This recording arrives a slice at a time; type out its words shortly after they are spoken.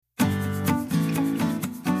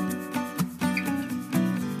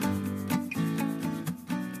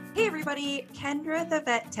everybody, Kendra the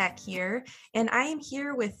Vet Tech here, and I am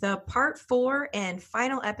here with the part 4 and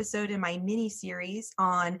final episode in my mini series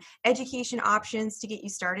on education options to get you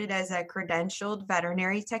started as a credentialed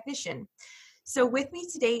veterinary technician. So with me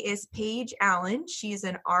today is Paige Allen. She is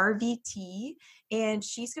an RVT, and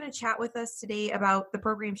she's going to chat with us today about the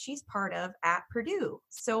program she's part of at Purdue.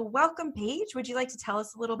 So welcome, Paige. Would you like to tell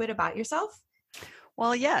us a little bit about yourself?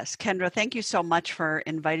 Well, yes, Kendra, thank you so much for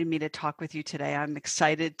inviting me to talk with you today. I'm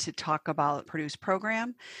excited to talk about Purdue's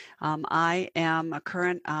program. I am a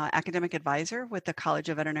current academic advisor with the College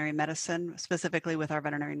of Veterinary Medicine, specifically with our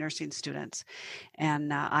veterinary nursing students.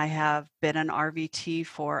 And I have been an RVT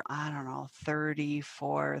for,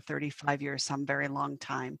 35 years, some very long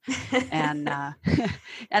time. And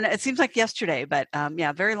and it seems like yesterday, but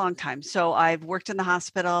very long time. So I've worked in the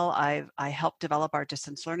hospital. I helped develop our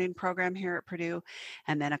distance learning program here at Purdue.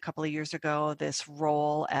 And then a couple of years ago, this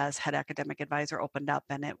role as head academic advisor opened up,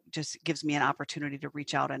 and it just gives me an opportunity to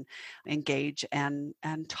reach out and engage and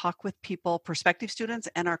talk with people, prospective students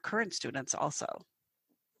and our current students also.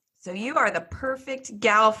 So you are the perfect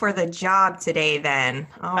gal for the job today then.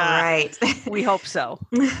 All right. We hope so.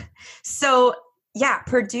 So yeah,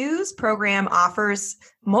 Purdue's program offers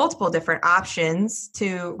multiple different options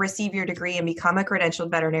to receive your degree and become a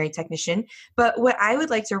credentialed veterinary technician. But what I would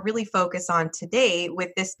like to really focus on today, with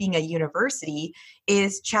this being a university,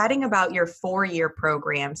 is chatting about your 4-year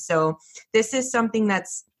program. So this is something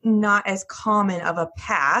that's not as common of a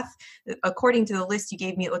path. According to the list you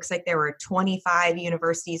gave me, it looks like there were 25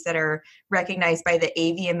 universities that are recognized by the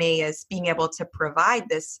AVMA as being able to provide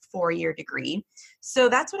this 4-year degree. So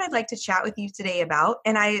that's what I'd like to chat with you today about.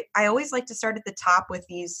 And I always like to start at the top with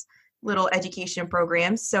these little education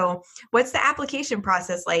programs. So what's the application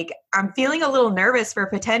process like? I'm feeling a little nervous for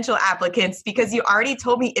potential applicants because you already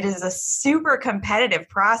told me it is a super competitive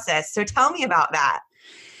process. So tell me about that.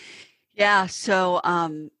 Yeah, so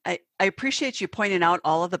I appreciate you pointing out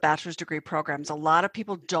all of the bachelor's degree programs. A lot of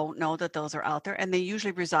people don't know that those are out there, and they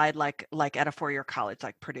usually reside like at a 4-year college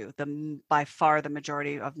like Purdue. By far the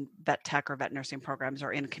majority of vet tech or vet nursing programs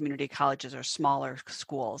are in community colleges or smaller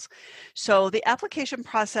schools. So the application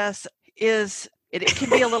process is it can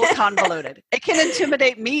be a little convoluted. It can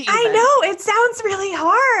intimidate me even. I know, it sounds really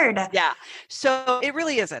hard. Yeah, so it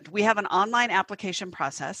really isn't. We have an online application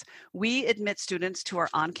process. We admit students to our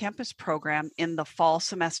on-campus program in the fall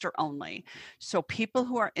semester only. So people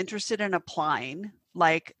who are interested in applying,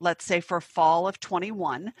 like let's say for fall of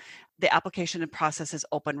 21, the application process is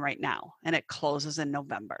open right now and it closes in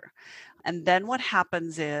November. And then what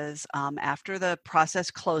happens is after the process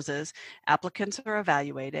closes, applicants are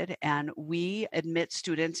evaluated and we admit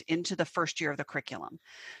students into the first year of the curriculum.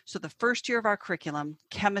 So the first year of our curriculum,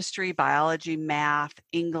 chemistry, biology, math,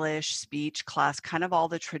 English, speech, class, kind of all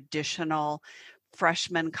the traditional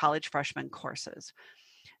college freshman courses.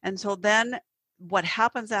 And so then what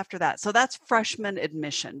happens after that? So that's freshman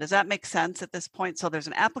admission. Does that make sense at this point? So there's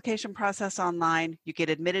an application process online. You get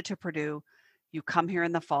admitted to Purdue. You come here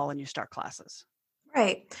in the fall and you start classes.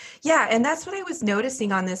 Right. Yeah. And that's what I was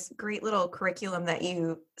noticing on this great little curriculum that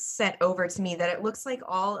you sent over to me, that it looks like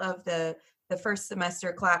all of the first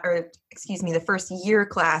semester class, the first year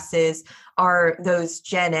classes are those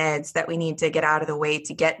gen eds that we need to get out of the way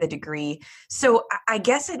to get the degree. So I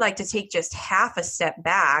guess I'd like to take just half a step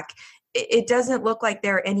back. It doesn't look like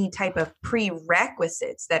there are any type of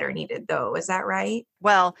prerequisites that are needed, though. Is that right?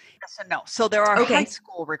 Well, yes and no. So there are high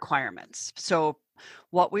school requirements. So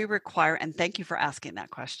what we require, and thank you for asking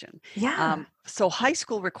that question. Yeah. So high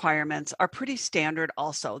school requirements are pretty standard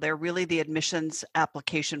also. They're really the admissions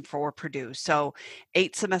application for Purdue. So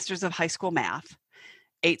 8 semesters of high school math,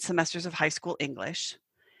 8 semesters of high school English,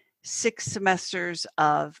 6 semesters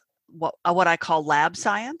of what I call lab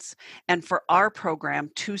science. And for our program,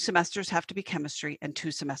 2 semesters have to be chemistry and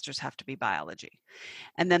 2 semesters have to be biology.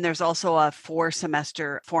 And then there's also a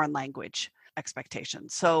 4-semester foreign language expectation.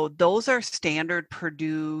 So those are standard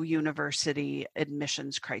Purdue University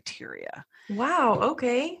admissions criteria. Wow.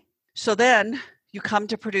 Okay. So then you come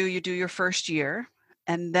to Purdue, you do your first year,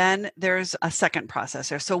 and then there's a second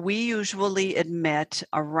processor. So we usually admit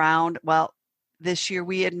this year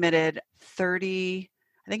we admitted 36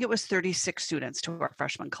 students to our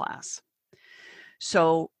freshman class.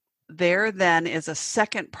 So there then is a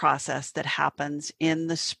second process that happens in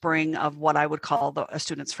the spring of what I would call a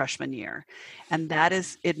student's freshman year. And that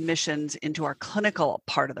is admissions into our clinical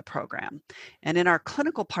part of the program. And in our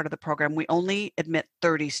clinical part of the program, we only admit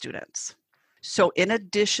 30 students. So in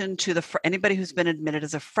addition to anybody who's been admitted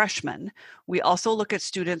as a freshman, we also look at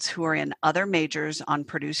students who are in other majors on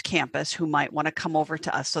Purdue's campus who might want to come over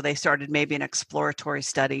to us. So they started maybe in exploratory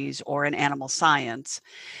studies or in animal science,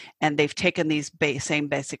 and they've taken these same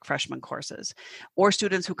basic freshman courses, or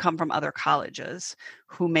students who come from other colleges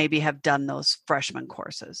who maybe have done those freshman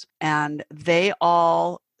courses. And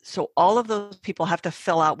so all of those people have to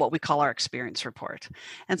fill out what we call our experience report.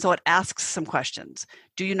 And so it asks some questions.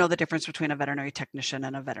 Do you know the difference between a veterinary technician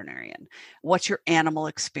and a veterinarian? What's your animal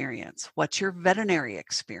experience? What's your veterinary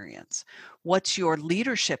experience? What's your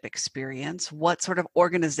leadership experience? What sort of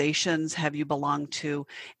organizations have you belonged to?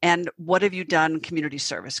 And what have you done community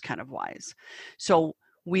service kind of wise? So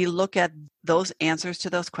we look at those answers to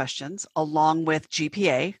those questions along with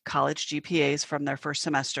GPA, college GPAs from their first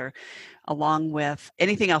semester, along with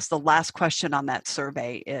anything else. The last question on that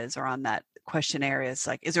survey is, or on that questionnaire is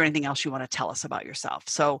like, is there anything else you want to tell us about yourself?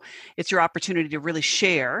 So it's your opportunity to really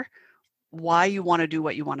share why you want to do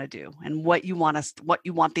what you want to do and what you want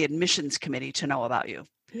the admissions committee to know about you.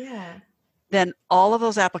 Yeah. Then all of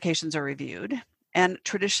those applications are reviewed. And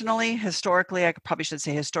traditionally, historically, I probably should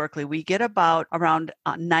say historically, we get around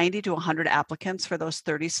 90 to 100 applicants for those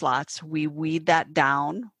 30 slots. We weed that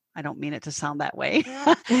down. I don't mean it to sound that way. We do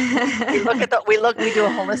a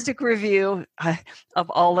holistic review of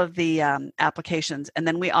all of the applications, and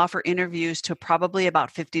then we offer interviews to probably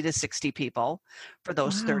about 50 to 60 people for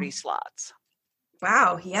those 30 slots.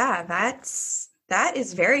 Wow. Yeah, that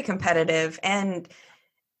is very competitive. And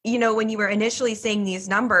when you were initially saying these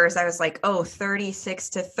numbers, I was like, 36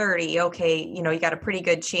 to 30. Okay. You got a pretty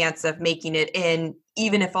good chance of making it in,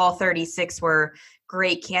 even if all 36 were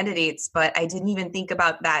great candidates. But I didn't even think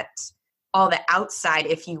about that, all the outside,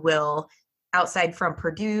 if you will, outside from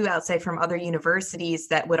Purdue, outside from other universities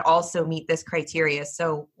that would also meet this criteria.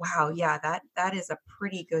 So, wow. Yeah, that is a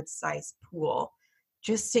pretty good size pool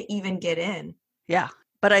just to even get in. Yeah.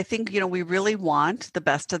 But I think, we really want the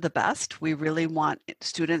best of the best. We really want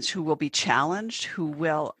students who will be challenged, who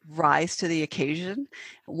will rise to the occasion.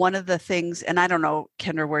 One of the things, and I don't know,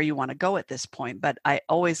 Kendra, where you want to go at this point, but I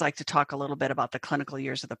always like to talk a little bit about the clinical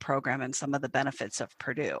years of the program and some of the benefits of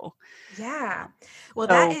Purdue. Yeah. Well,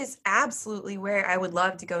 that is absolutely where I would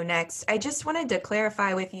love to go next. I just wanted to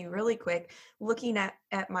clarify with you really quick, looking at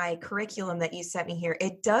my curriculum that you sent me here,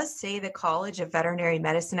 it does say the College of Veterinary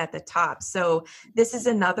Medicine at the top. So this is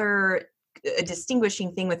another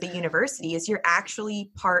distinguishing thing with the university is you're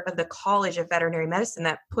actually part of the College of Veterinary Medicine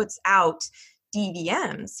that puts out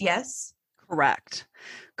DVMs. Yes? Correct.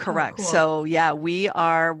 Oh, cool. So yeah, we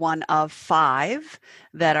are one of 5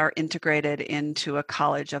 that are integrated into a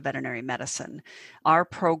College of Veterinary Medicine. Our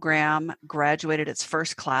program graduated its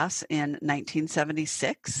first class in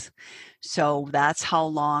 1976. So that's how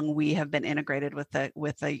long we have been integrated with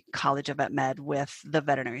the College of Vet Med with the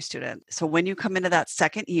veterinary student. So when you come into that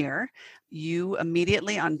second year, you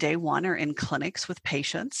immediately on day 1 are in clinics with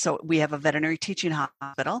patients. So we have a veterinary teaching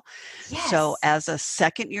hospital. Yes. So as a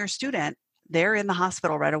second year student, they're in the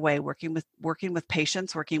hospital right away, working with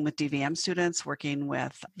patients, working with DVM students, working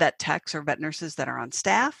with vet techs or vet nurses that are on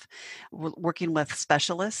staff, working with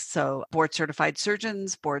specialists, so board certified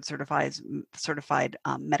surgeons, board certified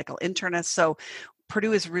medical internists. So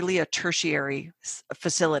Purdue is really a tertiary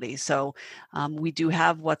facility. So we do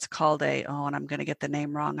have what's called and I'm going to get the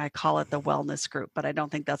name wrong. I call it the wellness group, but I don't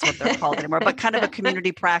think that's what they're called anymore, but kind of a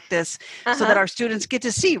community practice so that our students get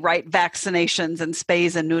to see, right, vaccinations and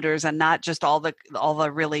spays and neuters and not just all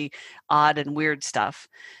the really odd and weird stuff.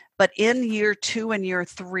 But in year 2 and year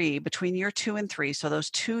 3, between year 2 and 3, so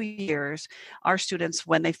those 2 years, our students,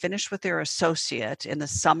 when they finish with their associate in the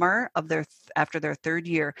summer of after their 3rd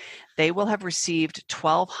year, they will have received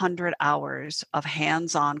 1,200 hours of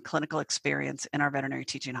hands-on clinical experience in our veterinary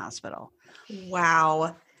teaching hospital.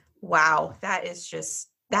 Wow. That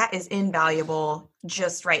is invaluable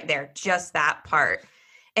just right there, just that part.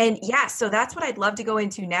 And yeah, so that's what I'd love to go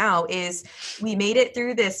into now is we made it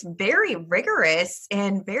through this very rigorous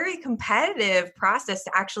and very competitive process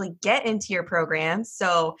to actually get into your program.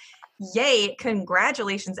 So yay,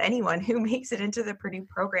 congratulations anyone who makes it into the Purdue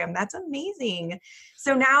program. That's amazing.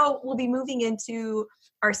 So now we'll be moving into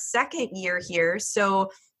our second year here.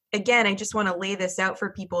 So again, I just want to lay this out for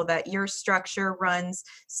people that your structure runs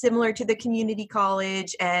similar to the community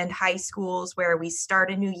college and high schools where we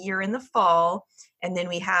start a new year in the fall. And then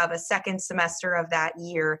we have a second semester of that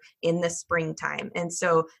year in the springtime. And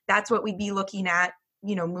so that's what we'd be looking at,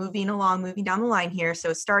 moving down the line here.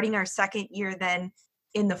 So starting our second year then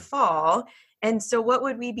in the fall. And so what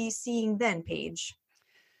would we be seeing then, Paige?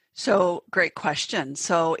 So great question.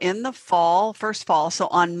 So in the fall, first fall, so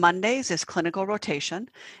on Mondays is clinical rotation,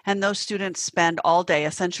 and those students spend all day,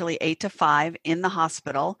 essentially 8 to 5 in the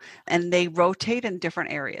hospital, and they rotate in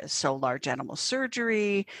different areas. So large animal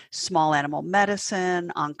surgery, small animal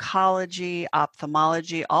medicine, oncology,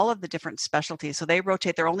 ophthalmology, all of the different specialties. So they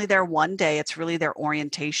rotate, they're only there one day. It's really their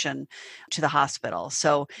orientation to the hospital.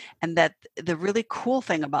 So, and that the really cool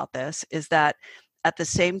thing about this is that at the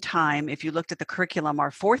same time, if you looked at the curriculum,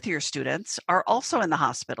 our fourth year students are also in the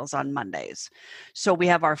hospitals on Mondays. So we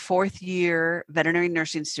have our fourth year veterinary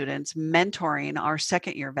nursing students mentoring our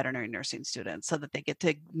second year veterinary nursing students so that they get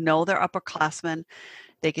to know their upperclassmen.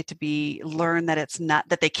 They get to learn that it's not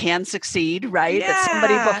that they can succeed, right? That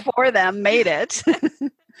somebody Yeah. before them made it.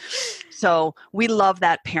 So we love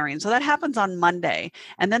that pairing. So that happens on Monday.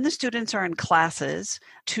 And then the students are in classes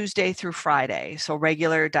Tuesday through Friday. So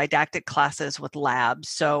regular didactic classes with labs.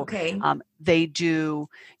 So Okay. they do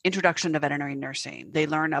introduction to veterinary nursing. They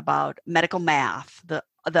learn about medical math.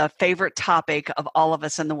 The favorite topic of all of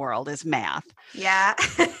us in the world is math. Yeah.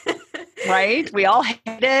 Right? We all hate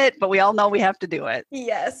it, but we all know we have to do it.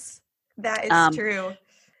 Yes, that is true.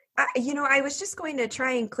 I was just going to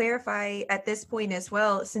try and clarify at this point as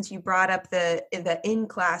well, since you brought up the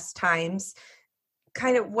in-class times,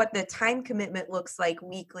 kind of what the time commitment looks like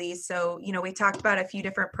weekly. So, we talked about a few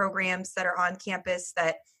different programs that are on campus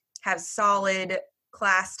that have solid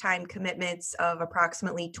class time commitments of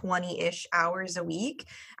approximately 20-ish hours a week.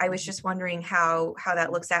 I was just wondering how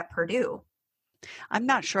that looks at Purdue. I'm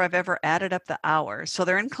not sure I've ever added up the hours. So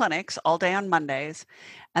they're in clinics all day on Mondays.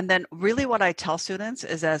 And then really what I tell students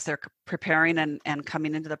is as they're preparing and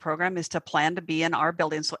coming into the program is to plan to be in our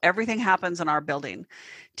building. So everything happens in our building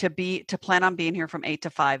to plan on being here from 8 to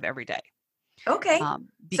 5 every day. Okay.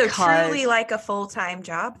 So truly like a full-time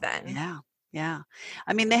job then. Yeah. Yeah.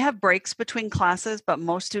 I mean, they have breaks between classes, but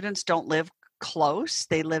most students don't live close.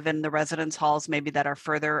 They live in the residence halls, maybe that are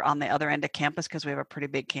further on the other end of campus because we have a pretty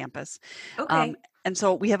big campus. Okay. And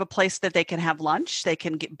so we have a place that they can have lunch. They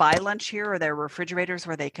can buy lunch here, or there are refrigerators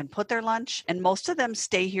where they can put their lunch. And most of them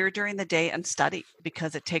stay here during the day and study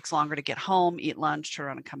because it takes longer to get home, eat lunch, turn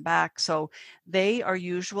around and come back. So they are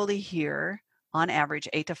usually here on average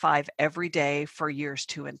 8 to 5 every day for years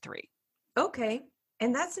 2 and 3. Okay.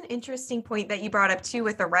 And that's an interesting point that you brought up too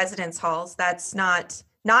with the residence halls. That's not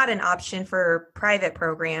an option for private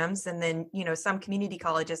programs. And then, some community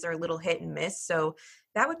colleges are a little hit and miss. So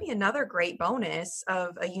that would be another great bonus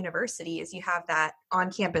of a university is you have that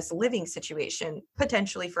on-campus living situation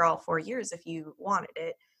potentially for all 4 years if you wanted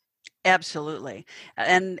it. Absolutely.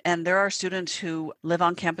 And there are students who live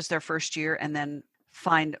on campus their first year and then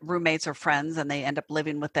find roommates or friends and they end up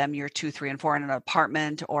living with them year 2, 3, and 4 in an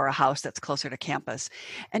apartment or a house that's closer to campus.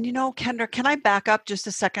 And Kendra, can I back up just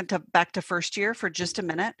a second back to first year for just a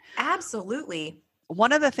minute? Absolutely.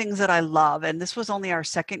 One of the things that I love, and this was only our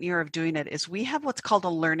second year of doing it, is we have what's called a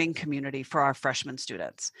learning community for our freshman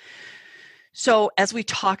students. So as we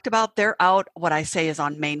talked about, they're out, what I say is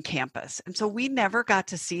on main campus. And so we never got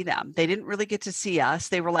to see them. They didn't really get to see us.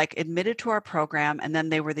 They were like admitted to our program. And then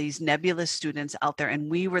they were these nebulous students out there.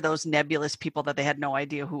 And we were those nebulous people that they had no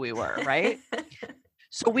idea who we were, right?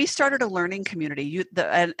 So we started a learning community,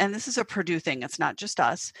 and this is a Purdue thing. It's not just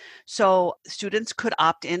us. So students could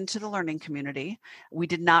opt into the learning community. We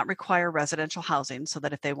did not require residential housing so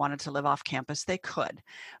that if they wanted to live off campus, they could.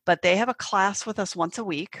 But they have a class with us once a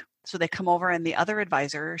week. So they come over and the other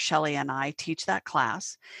advisor, Shelly, and I teach that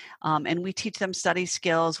class. And we teach them study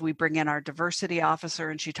skills. We bring in our diversity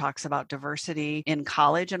officer and she talks about diversity in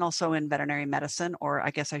college and also in veterinary medicine, or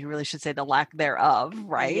I guess I really should say the lack thereof,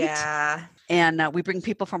 right? Yeah. And we bring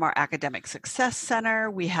people from our academic success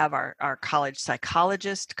center. We have our college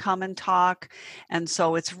psychologist come and talk. And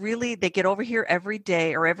so it's really, they get over here every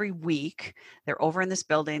day or every week. They're over in this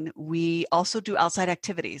building. We also do outside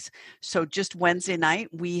activities. So just Wednesday night,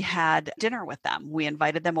 we had dinner with them. We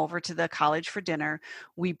invited them over to the college for dinner.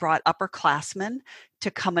 We brought upperclassmen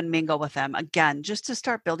to come and mingle with them. Again, just to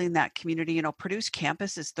start building that community. Purdue's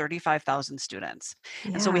campus is 35,000 students.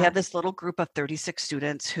 Yeah. And so we have this little group of 36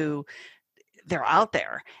 students who they're out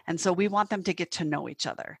there. And so we want them to get to know each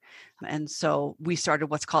other. And so we started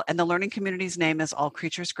what's called, and the learning community's name is All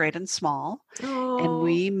Creatures Great and Small. Oh. And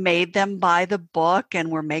we made them buy the book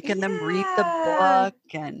and we're making them read the book.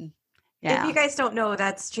 And If you guys don't know,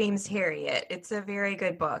 that's James Herriot. It's a very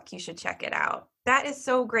good book. You should check it out. That is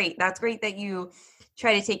so great. That's great that you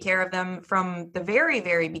try to take care of them from the very,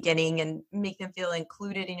 very beginning and make them feel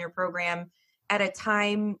included in your program at a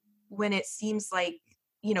time when it seems like,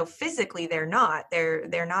 physically they're not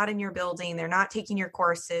in your building. They're not taking your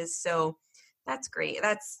courses. So that's great.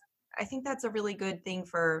 I think that's a really good thing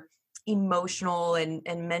for emotional and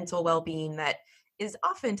mental well-being that is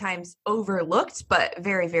oftentimes overlooked, but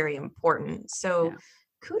very, very important. So Yeah.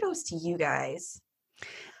 kudos to you guys.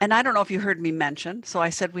 And I don't know if you heard me mention, so I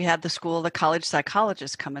said we had the School of the College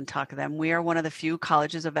Psychologists come and talk to them. We are one of the few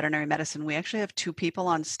colleges of veterinary medicine. We actually have 2 people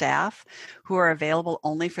on staff who are available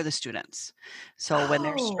only for the students. So when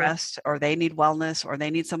they're Oh, stressed or they need wellness or they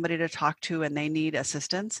need somebody to talk to and they need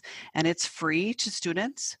assistance, and it's free to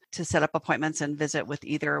students to set up appointments and visit with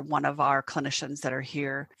either one of our clinicians that are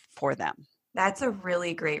here for them. that's a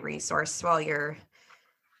really great resource while you're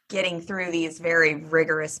getting through these very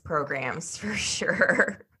rigorous programs for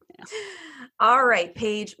sure. Yeah. All right,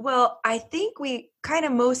 Paige. Well, I think we kind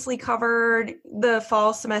of mostly covered the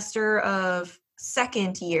fall semester of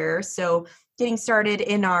second year. So, getting started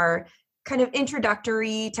in our kind of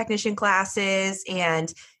introductory technician classes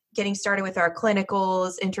and getting started with our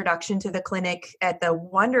clinicals, introduction to the clinic at the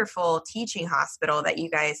wonderful teaching hospital that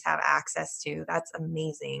you guys have access to. That's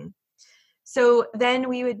amazing. So then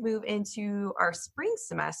we would move into our spring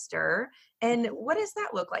semester. And what does that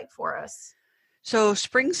look like for us? So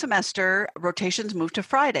spring semester rotations move to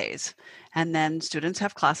Fridays, and then students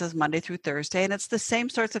have classes Monday through Thursday, and it's the same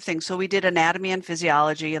sorts of things. So we did anatomy and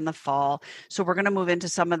physiology in the fall. So we're going to move into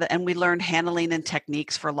some of the, and we learned handling and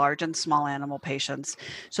techniques for large and small animal patients.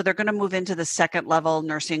 So they're going to move into the second level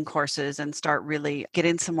nursing courses and start really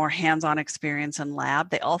getting some more hands-on experience in lab.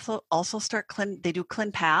 They also start they do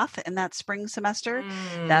ClinPath in that spring semester.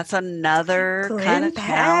 That's another kind of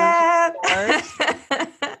challenge course.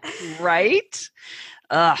 Right?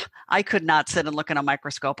 I could not sit and look in a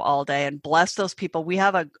microscope all day, and bless those people. We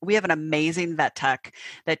have an amazing vet tech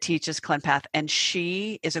that teaches ClinPath, and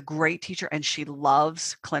she is a great teacher and she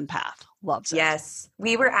loves ClinPath. Loves it. Yes.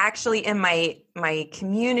 We were actually in my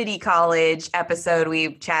community college episode,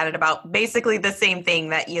 we chatted about basically the same thing,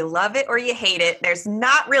 that you love it or you hate it. There's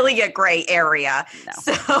not really a gray area. No.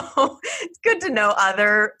 So it's good to know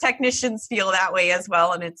other technicians feel that way as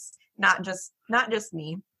well. And it's not just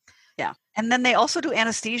me. Yeah. And then they also do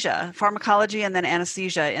anesthesia, pharmacology, and then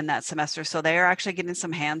anesthesia in that semester. So they are actually getting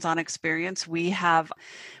some hands-on experience. We have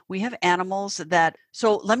animals that,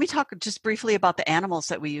 so let me talk just briefly about the animals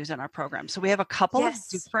that we use in our program. So we have a couple of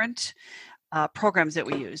different programs that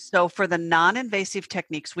we use. So for the non-invasive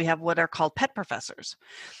techniques, we have what are called pet professors.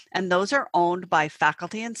 And those are owned by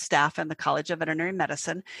faculty and staff in the College of Veterinary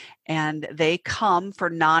Medicine. And they come for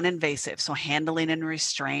non-invasive, so handling and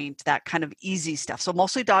restraint, that kind of easy stuff. So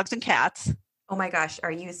mostly dogs and cats. Oh my gosh,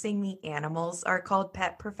 are you saying the animals are called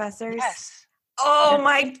pet professors? Yes. Oh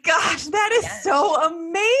my gosh, that is so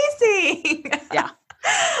amazing. Yeah.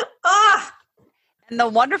 And the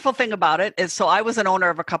wonderful thing about it is, so I was an owner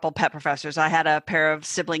of a couple pet professors. I had a pair of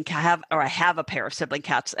I have a pair of sibling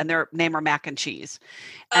cats, and their name are Mac and Cheese.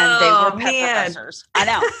 And they were pet professors. I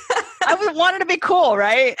know. I wanted to be cool,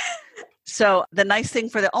 right? So the nice thing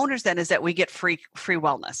for the owners then is that we get free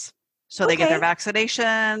wellness. So they get their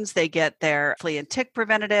vaccinations, they get their flea and tick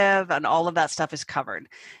preventative, and all of that stuff is covered.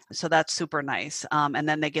 So that's super nice. And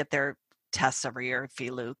then they get their tests every year,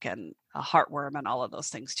 FELUC and a heartworm and all of those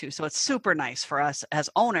things too. So it's super nice for us as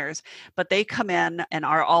owners, but they come in and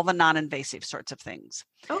are all the non-invasive sorts of things.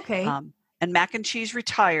 Okay. And Mac and Cheese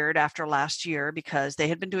retired after last year because they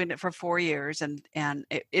had been doing it for 4 years, and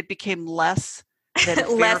it became less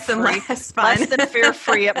than less fun. Less than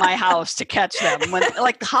fear-free at my house to catch them. When,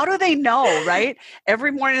 like, how do they know, right?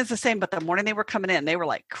 Every morning is the same, but the morning they were coming in, they were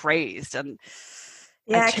like crazed. And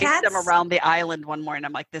I chased them around the island one morning.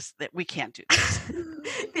 I'm like, we can't do this.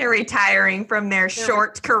 They're retiring from their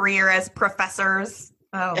short career as professors.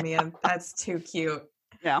 Oh man, that's too cute.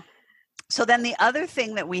 Yeah. So then the other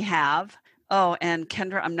thing that we have, and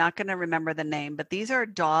Kendra, I'm not going to remember the name, but these are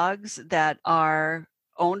dogs that are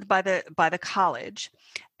owned by the college,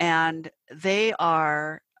 and they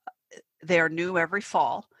are new every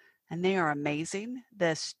fall, and they are amazing.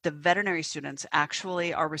 The veterinary students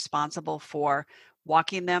actually are responsible for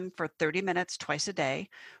walking them for 30 minutes twice a day,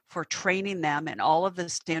 for training them in all of the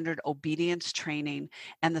standard obedience training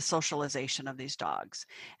and the socialization of these dogs.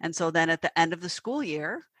 And so then at the end of the school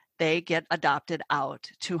year, they get adopted out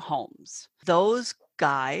to homes. Those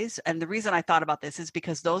guys, and the reason I thought about this is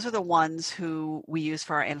because those are the ones who we use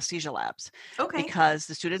for our anesthesia labs. Okay. Because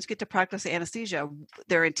the students get to practice anesthesia.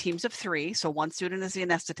 They're in teams of 3. So one student is the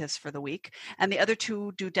anesthetist for the week, and the other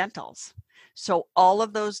 2 do dentals. So all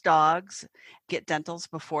of those dogs get dentals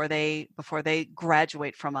before they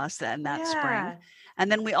graduate from us in that spring.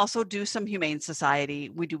 And then we also do some Humane Society.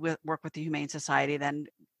 We do work with the Humane Society, then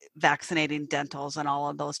vaccinating dentals and all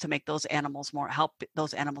of those to make those animals help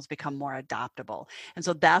those animals become more adoptable. And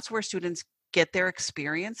so that's where students get their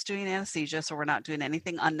experience doing anesthesia. So we're not doing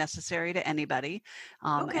anything unnecessary to anybody.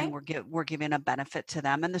 And we're giving a benefit to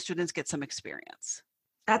them, and the students get some experience.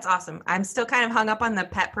 That's awesome. I'm still kind of hung up on the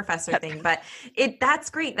pet professor thing, but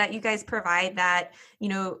that's great that you guys provide that.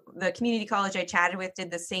 The community college I chatted with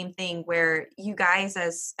did the same thing, where you guys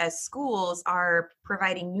as schools are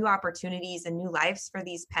providing new opportunities and new lives for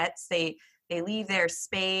these pets. They leave there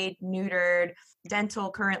spayed, neutered,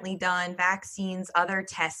 dental currently done, vaccines, other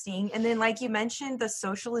testing. And then, like you mentioned, the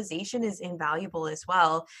socialization is invaluable as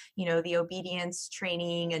well. The obedience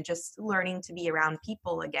training and just learning to be around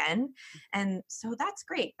people again. And so that's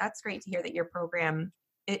great. That's great to hear that your program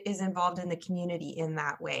is involved in the community in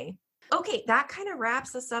that way. Okay, that kind of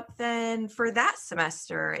wraps us up then for that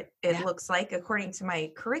semester, it looks like, according to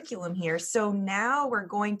my curriculum here. So now we're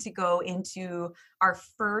going to go into our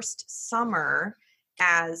first summer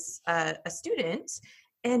as a student.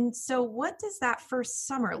 And so what does that first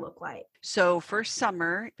summer look like? So first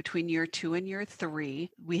summer, between year 2 and year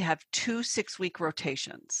 3, we have 2 6-week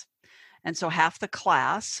rotations. And so half the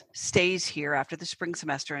class stays here after the spring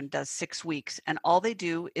semester and does 6 weeks. And all they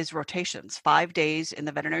do is rotations, 5 days in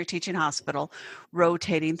the veterinary teaching hospital,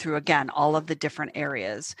 rotating through, again, all of the different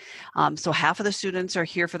areas. So half of the students are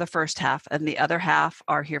here for the first half, and the other half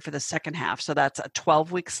are here for the second half. So that's a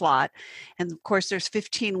 12-week slot. And of course, there's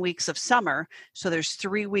 15 weeks of summer. So there's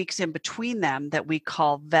 3 weeks in between them that we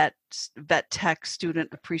call vet tech student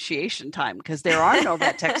appreciation time, because there are no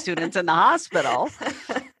vet tech students in the hospital.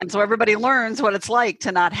 And so everybody learns what it's like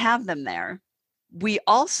to not have them there. We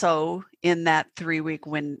also, in that 3-week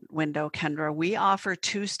window, Kendra, we offer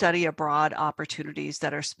 2 study abroad opportunities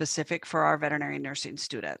that are specific for our veterinary nursing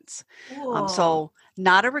students. So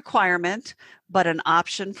not a requirement, but an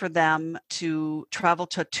option for them to travel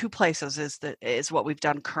to 2 places is what we've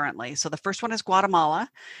done currently. So the first one is Guatemala.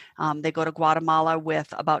 They go to Guatemala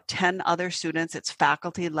with about 10 other students. It's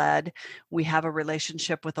faculty led. We have a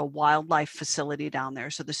relationship with a wildlife facility down there.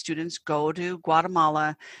 So the students go to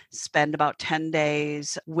Guatemala, spend about 10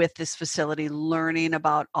 days with this facility, learning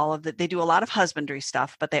about all of they do a lot of husbandry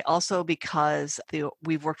stuff, but they also, because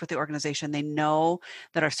we've worked with the organization, they know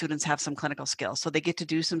that our students have some clinical skills. So they get to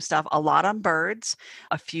do some stuff, a lot on birds,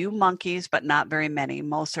 a few monkeys, but not very many.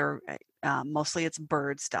 Mostly it's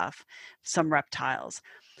bird stuff, some reptiles.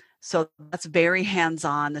 So that's very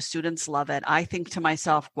hands-on. The students love it. I think to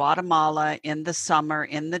myself, Guatemala in the summer,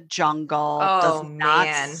 in the jungle, does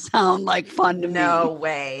not sound like fun to me. No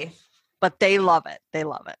way. But they love it. They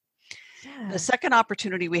love it. Yeah. The second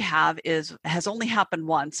opportunity we have has only happened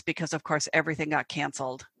once, because of course everything got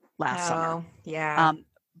canceled last summer. Yeah.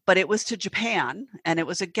 But it was to Japan, and it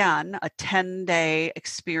was, again, a 10-day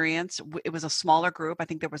experience. It was a smaller group. I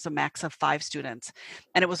think there was a max of 5 students,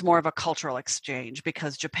 and it was more of a cultural exchange,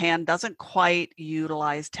 because Japan doesn't quite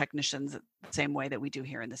utilize technicians the same way that we do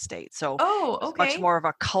here in the States. So it's much more of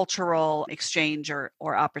a cultural exchange or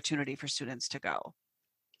opportunity for students to go.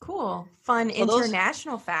 Cool. Fun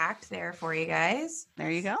international fact there for you guys. There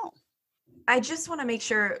you go. I just want to make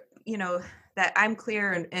sure, that I'm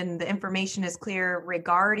clear and the information is clear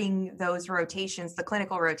regarding those rotations, the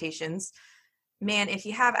clinical rotations. Man, if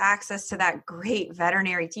you have access to that great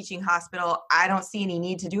veterinary teaching hospital, I don't see any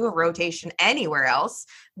need to do a rotation anywhere else.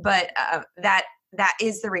 But that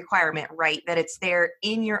is the requirement, right? That it's there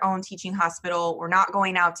in your own teaching hospital. We're not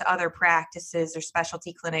going out to other practices or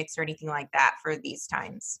specialty clinics or anything like that for these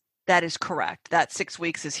times. That is correct. That 6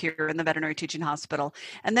 weeks is here in the veterinary teaching hospital.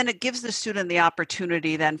 And then it gives the student the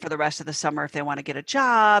opportunity then for the rest of the summer, if they want to get a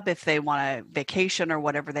job, if they want a vacation or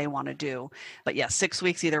whatever they want to do. But yes, 6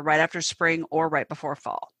 weeks, either right after spring or right before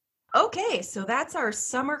fall. Okay, so that's our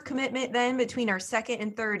summer commitment then between our second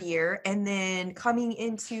and third year. And then coming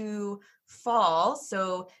into fall,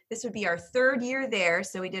 so this would be our third year there.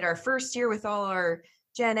 So we did our first year with all our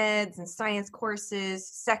gen eds and science courses,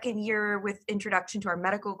 second year with introduction to our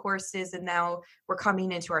medical courses, and now we're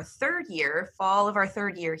coming into our third year, fall of our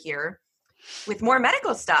third year here, with more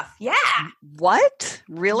medical stuff. Yeah. What?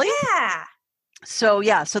 Really? Yeah. So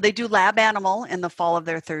they do lab animal in the fall of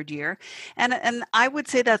their third year. And I would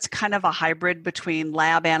say that's kind of a hybrid between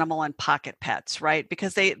lab animal and pocket pets, right?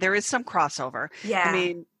 Because there is some crossover. Yeah. I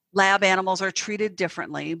mean, lab animals are treated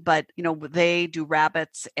differently, but they do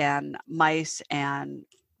rabbits and mice and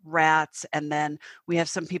rats, and then we have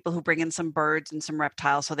some people who bring in some birds and some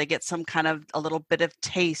reptiles, so they get some kind of a little bit of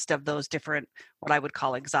taste of those different, what I would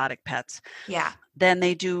call exotic pets. Yeah. Then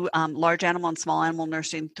they do large animal and small animal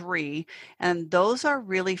nursing 3, and those are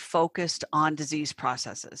really focused on disease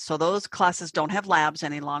processes. So those classes don't have labs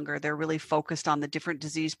any longer. They're really focused on the different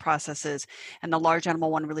disease processes, and the large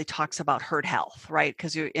animal one really talks about herd health, right?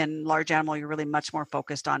 Because you're in large animal, you're really much more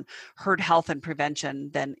focused on herd health and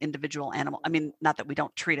prevention than individual animal. I mean, not that we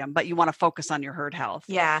don't treat them, but you want to focus on your herd health.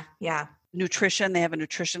 Yeah, yeah. Nutrition, they have a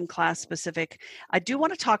nutrition class specific. I do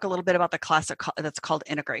want to talk a little bit about the class that's called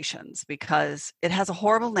integrations, because it has a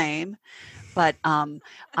horrible name, but and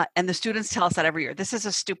the students tell us that every year. This is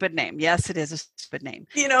a stupid name. Yes, it is a stupid name.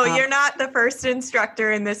 You're not the first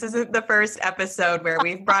instructor, and this isn't the first episode where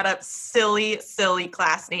we've brought up silly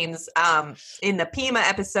class names. In the Pima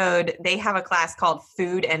episode, they have a class called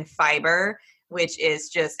Food and Fiber, which is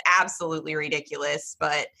just absolutely ridiculous,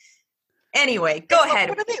 but anyway, go ahead.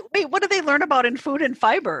 What do they learn about in food and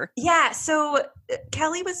fiber? Yeah, so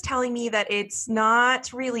Kelly was telling me that it's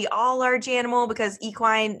not really all large animal because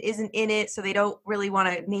equine isn't in it, so they don't really want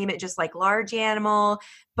to name it just like large animal,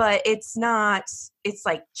 but it's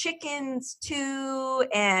like chickens too,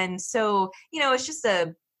 and so, it's just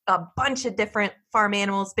a bunch of different farm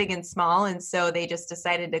animals, big and small, and so they just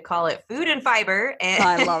decided to call it Food and Fiber, and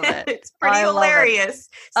I love it. It's pretty hilarious.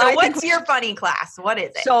 So what's your funny class? What is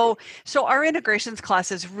it? So our integrations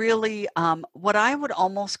class is really what I would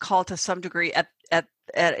almost call, to some degree, at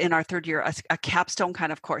in our third year, a capstone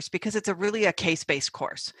kind of course, because it's really a case-based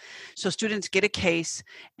course. So students get a case,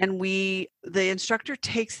 and the instructor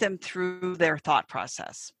takes them through their thought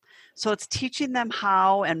process. So it's teaching them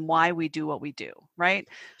how and why we do what we do, right?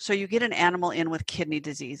 So you get an animal in with kidney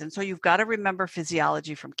disease. And so you've got to remember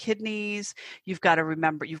physiology from kidneys. You've got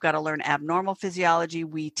to learn abnormal physiology.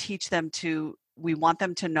 We want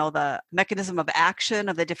them to know the mechanism of action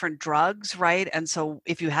of the different drugs, right? And so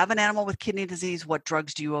if you have an animal with kidney disease, what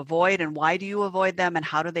drugs do you avoid and why do you avoid them and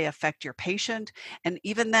how do they affect your patient? And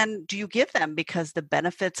even then, do you give them because the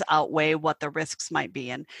benefits outweigh what the risks might be?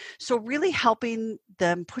 And so really helping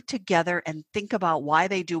them put together and think about why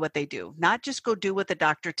they do what they do, not just go do what the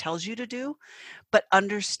doctor tells you to do, but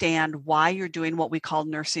understand why you're doing what we call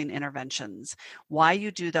nursing interventions, why you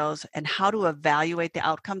do those, and how to evaluate the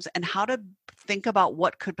outcomes and how to think about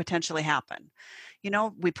what could potentially happen.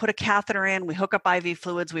 We put a catheter in, we hook up IV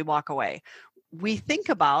fluids, we walk away. We think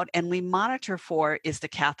about and we monitor for, is the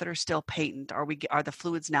catheter still patent? Are the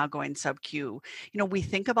fluids now going sub-Q? We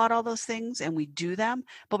think about all those things and we do them,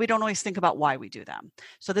 but we don't always think about why we do them.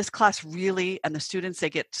 So this class really, and the students, they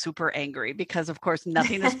get super angry because of course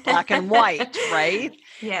nothing is black and white, right?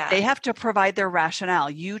 Yeah. They have to provide their rationale.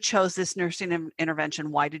 You chose this nursing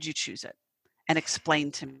intervention. Why did you choose it? And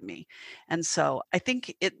explain to me. And so I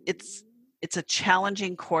think it's a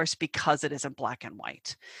challenging course because it isn't black and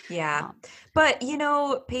white. Yeah. But,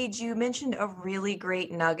 Paige, you mentioned a really great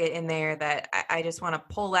nugget in there that I just want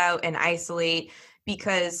to pull out and isolate,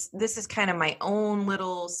 because this is kind of my own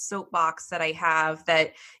little soapbox that I have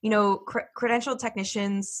that, credentialed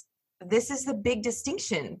technicians, this is the big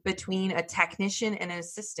distinction between a technician and an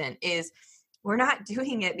assistant is we're not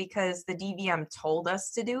doing it because the DVM told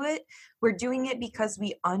us to do it. We're doing it because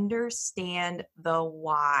we understand the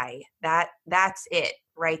why. That's it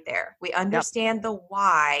right there. We understand the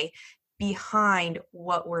why behind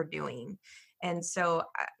what we're doing. And so,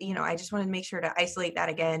 I just wanted to make sure to isolate that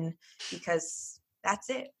again, because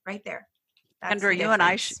that's it right there. Kendra, you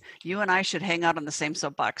and I should hang out on the same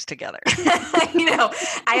soapbox together.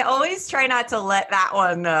 I always try not to let that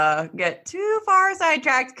one get too far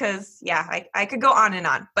sidetracked because, I could go on and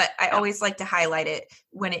on, but I always like to highlight it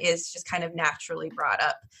when it is just kind of naturally brought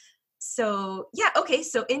up. So, okay.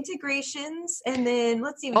 So integrations, and then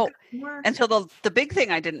let's see. And so the big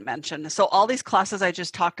thing I didn't mention, so all these classes I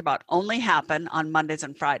just talked about only happen on Mondays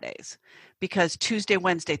and Fridays, because Tuesday,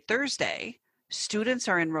 Wednesday, Thursday, students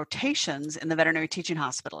are in rotations in the veterinary teaching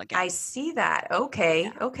hospital again. I see that. Okay.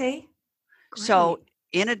 Yeah. Okay. Great. So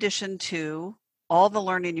in addition to all the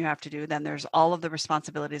learning you have to do, then there's all of the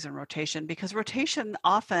responsibilities in rotation, because rotation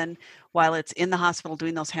often, while it's in the hospital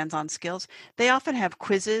doing those hands-on skills, they often have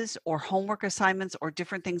quizzes or homework assignments or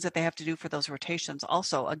different things that they have to do for those rotations.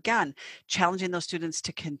 Also, again, challenging those students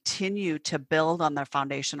to continue to build on their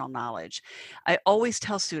foundational knowledge. I always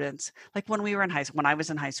tell students, like when I was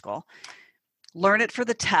in high school, learn it for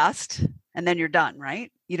the test and then you're done, right?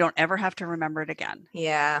 You don't ever have to remember it again.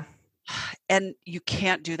 Yeah. And you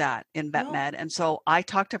can't do that in vet med. And so I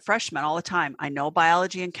talk to freshmen all the time. I know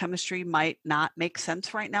biology and chemistry might not make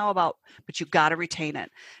sense right now but you got to retain it,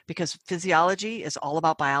 because physiology is all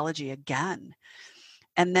about biology again.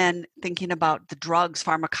 And then thinking about the drugs,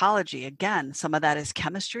 pharmacology, again, some of that is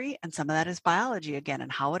chemistry and some of that is biology again,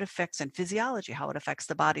 and how it affects, and physiology, how it affects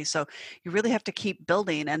the body. So you really have to keep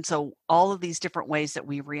building. And so all of these different ways that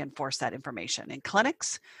we reinforce that information in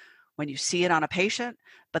clinics, when you see it on a patient,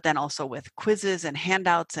 but then also with quizzes and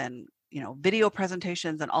handouts and, video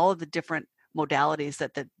presentations and all of the different modalities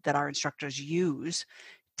that our instructors use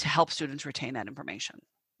to help students retain that information.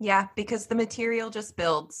 Yeah, because the material just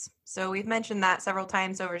builds. So we've mentioned that several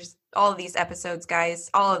times over all of these episodes, guys.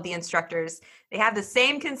 All of the instructors, they have the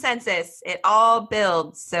same consensus. It all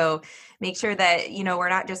builds. So make sure that, we're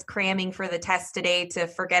not just cramming for the test today to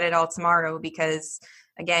forget it all tomorrow, because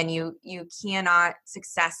again, you cannot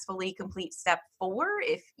successfully complete step 4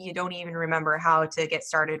 if you don't even remember how to get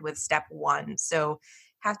started with step 1. So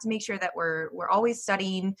have to make sure that we're always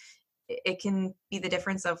studying. It can be the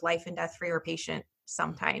difference of life and death for your patient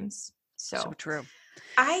sometimes. So true.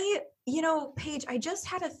 Paige, I just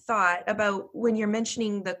had a thought about when you're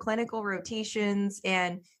mentioning the clinical rotations,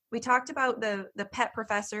 and we talked about the pet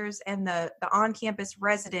professors and the on-campus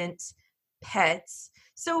resident pets.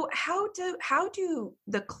 So how do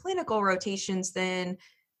the clinical rotations then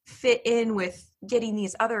fit in with getting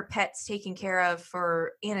these other pets taken care of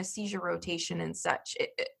for anesthesia rotation and such?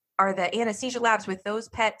 Are the anesthesia labs with those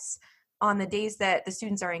pets on the days that the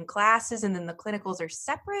students are in classes and then the clinicals are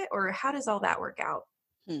separate, or how does all that work out?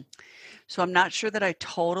 So I'm not sure that I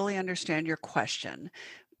totally understand your question,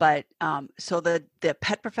 but so the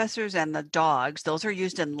pet professors and the dogs, those are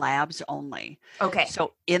used in labs only. Okay.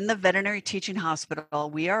 So in the veterinary teaching hospital,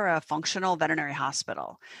 we are a functional veterinary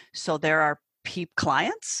hospital. So there are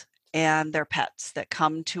clients and their pets that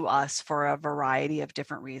come to us for a variety of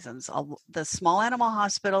different reasons. The small animal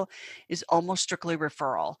hospital is almost strictly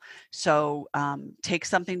referral. So take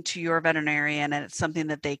something to your veterinarian and it's something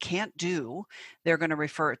that they can't do, they're going to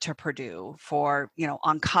refer it to Purdue for,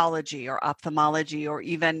 oncology or ophthalmology, or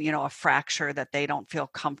even, a fracture that they don't feel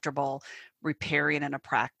comfortable repairing in a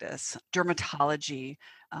practice, dermatology,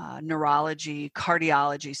 neurology,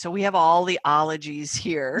 cardiology. So we have all the ologies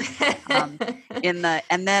here.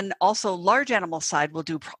 And then also large animal side will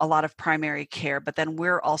do a lot of primary care, but then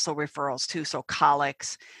we're also referrals too. So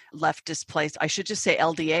colics, left displaced, I should just say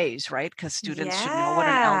LDAs, right? Because students should know what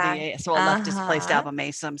an LDA is. So a left displaced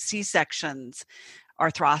abomasum, C-sections,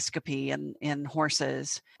 arthroscopy in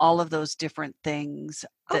horses, all of those different things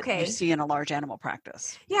that you see in a large animal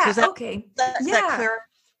practice. Yeah. So okay. Is that clear?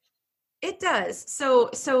 It does.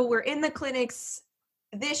 So we're in the clinics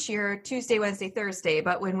this year, Tuesday, Wednesday, Thursday,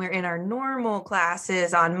 but when we're in our normal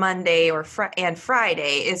classes on Monday and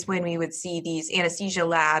Friday is when we would see these anesthesia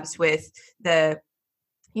labs with the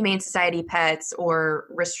Humane Society pets, or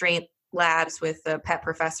restraint labs with the pet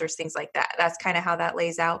professors, things like that. That's kind of how that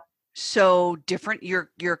lays out. So different,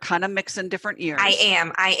 you're kind of mixing different years.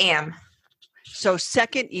 I am. So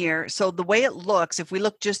second year, so the way it looks, if we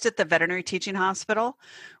look just at the veterinary teaching hospital,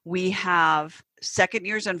 we have second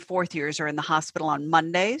years and fourth years are in the hospital on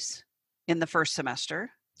Mondays in the first semester.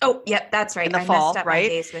 Oh, yep, that's right. In the I fall, messed up right? my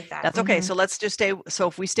days with that. That's okay. So let's just stay. So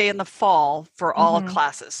if we stay in the fall for all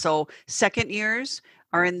classes, so second years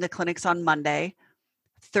are in the clinics on Monday.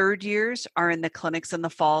 Third years are in the clinics in the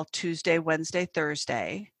fall, Tuesday, Wednesday,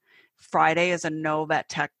 Thursday. Friday is a no vet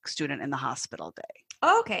tech student in the hospital day.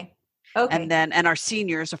 Oh, okay. Okay. And our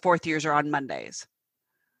seniors, the fourth years, are on Mondays.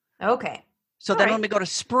 Okay. So then when we go to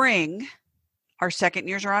spring, our second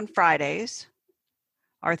years are on Fridays.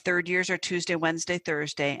 Our third years are Tuesday, Wednesday,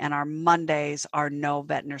 Thursday, and our Mondays are no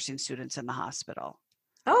vet nursing students in the hospital.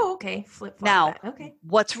 Oh, okay. Flip-flop. Now, okay.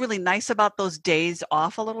 What's really nice about those days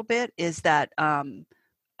off a little bit is that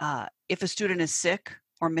if a student is sick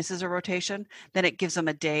or misses a rotation, then it gives them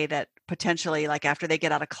a day that potentially, like after they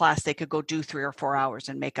get out of class, they could go do 3 or 4 hours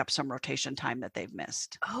and make up some rotation time that they've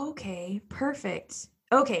missed. Okay, perfect.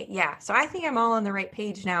 Okay, yeah. So I think I'm all on the right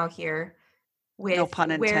page now here. With no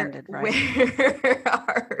pun intended, right?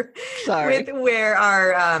 Where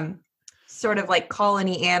our sort of like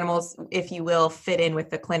colony animals, if you will, fit in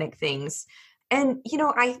with the clinic things. And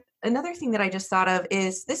another thing that I just thought of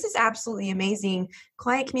is this is absolutely amazing.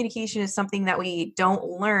 Client communication is something that we don't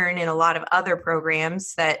learn in a lot of other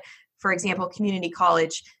programs that, for example, community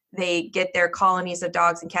college, they get their colonies of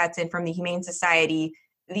dogs and cats in from the Humane Society.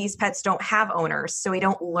 These pets don't have owners, so we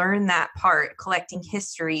don't learn that part, collecting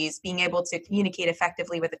histories, being able to communicate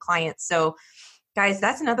effectively with the client. So guys,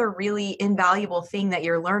 that's another really invaluable thing that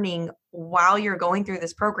you're learning while you're going through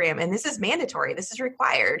this program. And this is mandatory. This is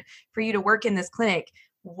required for you to work in this clinic.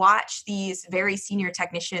 Watch these very senior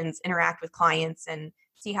technicians interact with clients and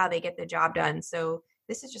see how they get the job done. So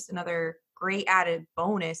this is just another great added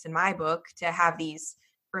bonus in my book to have these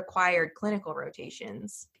required clinical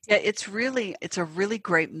rotations. Yeah, it's a really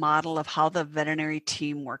great model of how the veterinary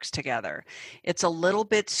team works together. It's a little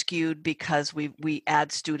bit skewed because we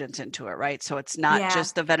add students into it, right? So it's not Yeah.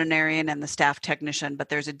 just the veterinarian and the staff technician, but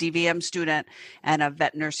there's a DVM student and a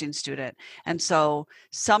vet nursing student. And so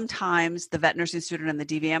sometimes the vet nursing student and the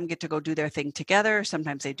DVM get to go do their thing together.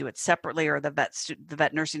 Sometimes they do it separately, or the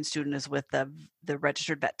vet nursing student is with the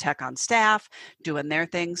registered vet tech on staff doing their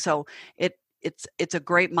thing. So it's a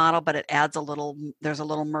great model, but there's a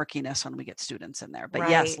little murkiness when we get students in there. But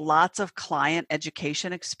yes, lots of client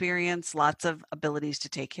education experience, lots of abilities to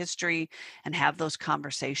take history and have those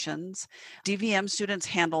conversations. DVM students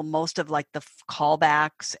handle most of like the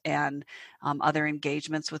callbacks and other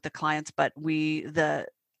engagements with the clients, but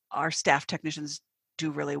our staff technicians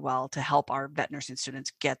do really well to help our vet nursing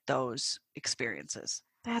students get those experiences.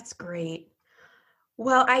 That's great.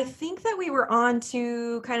 Well, I think that we were on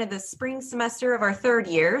to kind of the spring semester of our third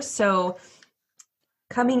year. So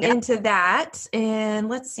coming into that, and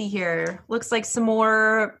let's see here, looks like some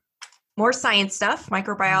more science stuff,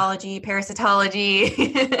 microbiology,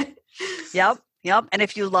 parasitology. Yep. And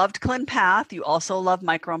if you loved ClinPath, you also love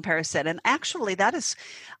micro and parasit. And actually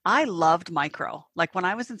I loved micro. Like when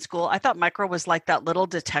I was in school, I thought micro was like that little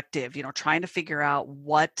detective, trying to figure out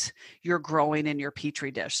what you're growing in your petri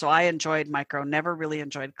dish. So I enjoyed micro, never really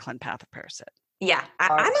enjoyed ClinPath or parasit. Yeah,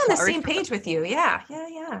 I'm on the same page with you. Yeah.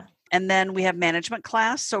 And then we have management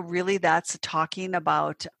class. So really that's talking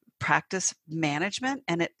about practice management,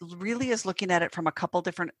 and it really is looking at it from a couple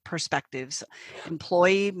different perspectives.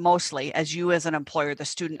 Employee mostly, as you as an employer, the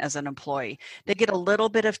student as an employee. They get a little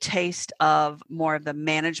bit of taste of more of the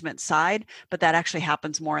management side, but that actually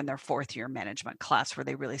happens more in their fourth year management class, where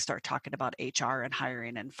they really start talking about HR and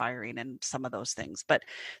hiring and firing and some of those things. But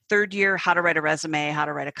third year, how to write a resume, how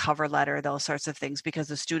to write a cover letter, those sorts of things, because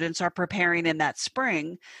the students are preparing in that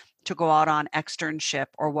spring to go out on externship,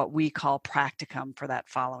 or what we call practicum, for that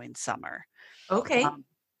following summer. Okay.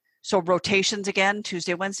 So rotations again,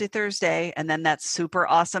 Tuesday, Wednesday, Thursday, and then that's super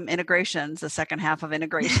awesome integrations, the second half of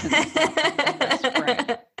integrations.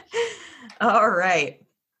 All right.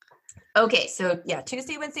 Okay, so yeah,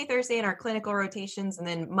 Tuesday, Wednesday, Thursday in our clinical rotations, and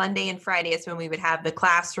then Monday and Friday is when we would have the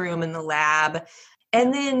classroom and the lab.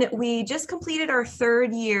 And then we just completed our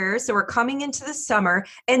third year, so we're coming into the summer,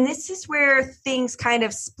 and this is where things kind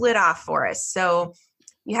of split off for us. So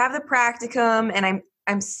you have the practicum, and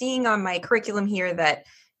I'm seeing on my curriculum here that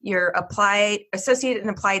your associated and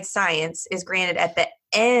applied science is granted at the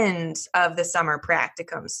end of the summer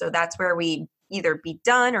practicum. So that's where we either be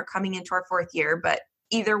done or coming into our fourth year, but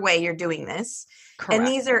either way, you're doing this. Correct. And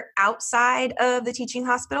these are outside of the teaching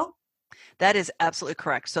hospital? That is absolutely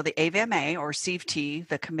correct. So the AVMA, or CVT,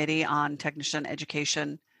 the Committee on Technician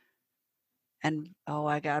Education and,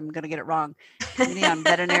 I'm going to get it wrong, Committee on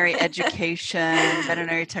Veterinary Education,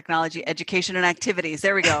 Veterinary Technology, Education and Activities.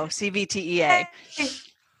 There we go, CVTEA.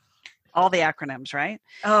 All the acronyms, right?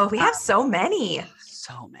 Oh, we have so many.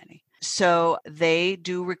 So many. So they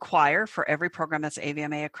do require, for every program that's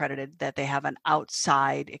AVMA accredited, that they have an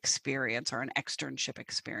outside experience or an externship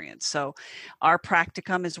experience. So our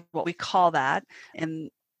practicum is what we call that, and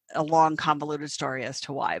a long convoluted story as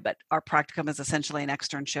to why, but our practicum is essentially an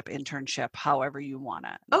externship, internship, however you want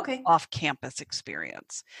it. Okay. Off-campus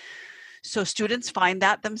experience. So students find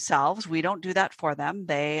that themselves. We don't do that for them.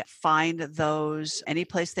 They find those any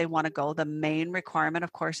place they want to go. The main requirement,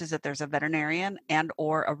 of course, is that there's a veterinarian and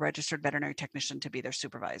or a registered veterinary technician to be their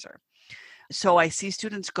supervisor. So I see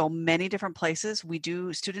students go many different places.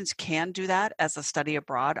 Students can do that as a study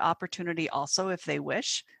abroad opportunity also if they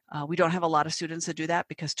wish. We don't have a lot of students that do that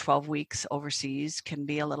because 12 weeks overseas can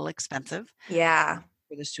be a little expensive. Yeah.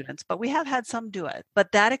 For the students, but we have had some do it.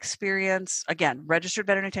 But that experience, again, registered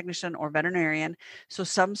veterinary technician or veterinarian. So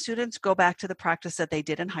some students go back to the practice that they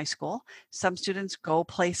did in high school. Some students go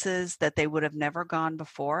places that they would have never gone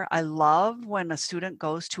before. I love when a student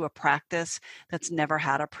goes to a practice that's never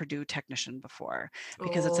had a Purdue technician before,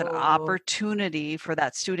 because it's an opportunity for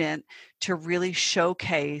that student to really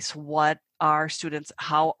showcase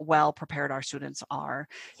how well prepared our students are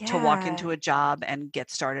to walk into a job and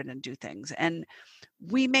get started and do things. And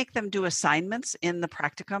we make them do assignments in the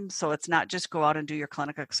practicum. So it's not just go out and do your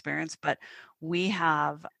clinical experience, but we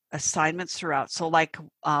have assignments throughout. So like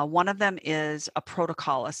one of them is a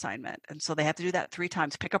protocol assignment. And so they have to do that 3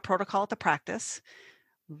 times. Pick a protocol at the practice,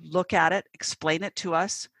 look at it, explain it to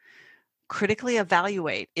us, critically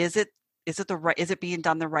evaluate. Is it is it being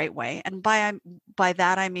done the right way? And by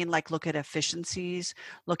that I mean, like, look at efficiencies,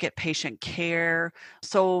 look at patient care.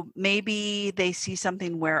 So maybe they see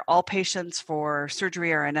something where all patients for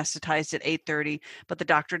surgery are anesthetized at 8:30, but the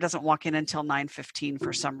doctor doesn't walk in until 9:15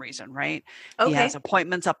 for some reason, right? He has Okay.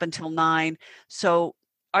 appointments up until 9. So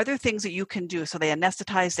are there things that you can do? So they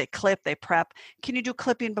anesthetize, they clip, they prep. Can you do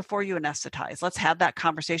clipping before you anesthetize? Let's have that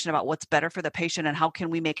conversation about what's better for the patient and how can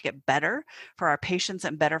we make it better for our patients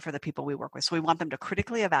and better for the people we work with. So we want them to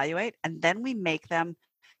critically evaluate, and then we make them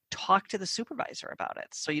talk to the supervisor about it.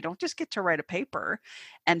 So you don't just get to write a paper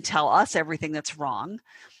and tell us everything that's wrong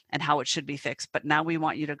and how it should be fixed, but now we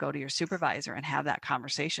want you to go to your supervisor and have that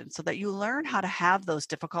conversation so that you learn how to have those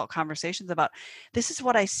difficult conversations about, this is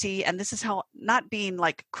what I see, and this is how, not being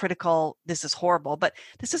like critical, this is horrible, but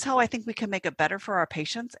this is how I think we can make it better for our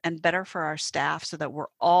patients and better for our staff so that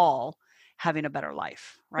we're all having a better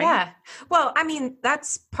life, right? Yeah. Well, I mean,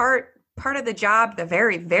 that's part of the job, the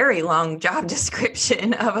very, very long job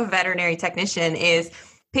description of a veterinary technician is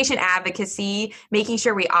patient advocacy, making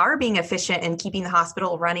sure we are being efficient and keeping the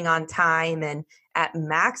hospital running on time and at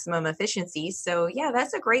maximum efficiency. So yeah,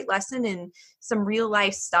 that's a great lesson in some real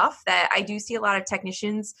life stuff that I do see a lot of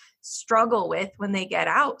technicians struggle with when they get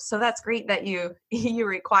out. So that's great that you you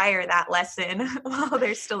require that lesson while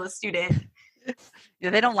they're still a student.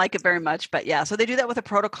 Yeah, they don't like it very much, but yeah. So they do that with a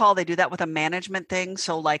protocol. They do that with a management thing.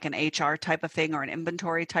 So like an HR type of thing or an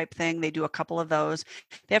inventory type thing. They do a couple of those.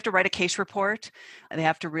 They have to write a case report. They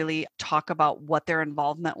have to really talk about what their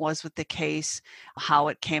involvement was with the case, how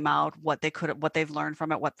it came out, what they've learned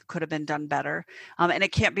from it, what could have been done better. And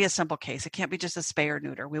it can't be a simple case. It can't be just a spay or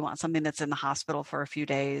neuter. We want something that's in the hospital for a few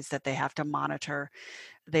days that they have to monitor.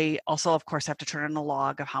 They also, of course, have to turn in a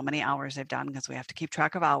log of how many hours they've done because we have to keep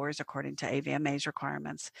track of hours according to AVMA's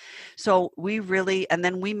requirements. So and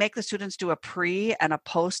then we make the students do a pre and a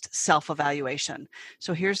post self-evaluation.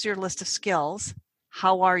 So here's your list of skills.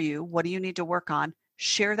 How are you? What do you need to work on?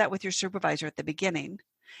 Share that with your supervisor at the beginning.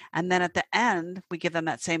 And then at the end, we give them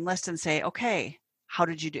that same list and say, okay, how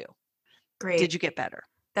did you do? Great. Did you get better?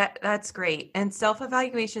 That's great. And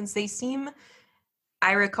self-evaluations,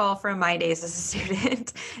 I recall from my days as a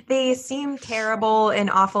student, they seem terrible and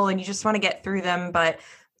awful and you just want to get through them. But,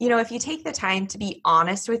 if you take the time to be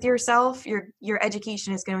honest with yourself, your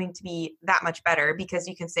education is going to be that much better because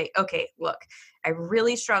you can say, okay, look, I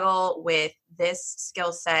really struggle with this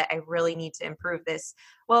skill set. I really need to improve this.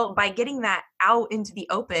 Well, by getting that out into the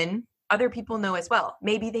open, other people know as well.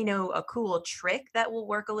 Maybe they know a cool trick that will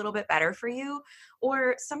work a little bit better for you,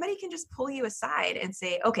 or somebody can just pull you aside and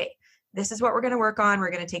say, okay, this is what we're going to work on. We're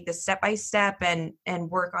going to take this step by step and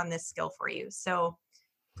work on this skill for you. So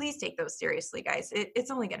please take those seriously, guys. It's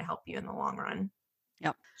only going to help you in the long run.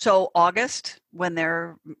 Yep. So August, when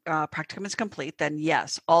their practicum is complete, then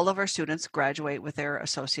yes, all of our students graduate with their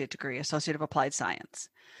associate degree, Associate of Applied Science.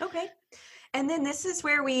 Okay. And then this is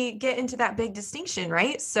where we get into that big distinction,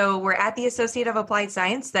 right? So we're at the Associate of Applied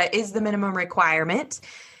Science. That is the minimum requirement.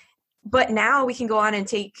 But now we can go on and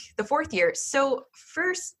take the fourth year. So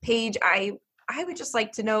first, Paige, I would just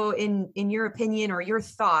like to know, in your opinion or your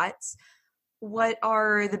thoughts, what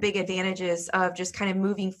are the big advantages of just kind of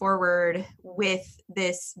moving forward with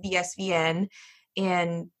this BSVN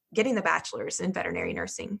and getting the bachelor's in veterinary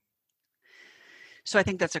nursing? So I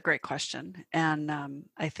think that's a great question. And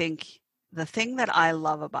I think the thing that I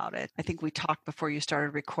love about it, I think we talked before you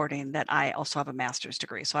started recording that I also have a master's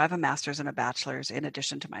degree. So I have a master's and a bachelor's in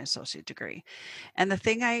addition to my associate degree. And the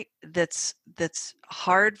thing that's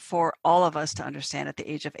hard for all of us to understand at the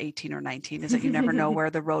age of 18 or 19 is that you never know where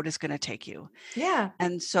the road is going to take you. Yeah.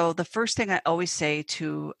 And so the first thing I always say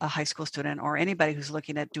to a high school student or anybody who's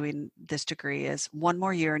looking at doing this degree is one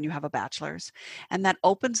more year and you have a bachelor's. And that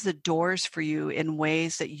opens the doors for you in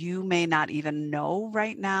ways that you may not even know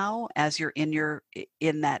right now as you're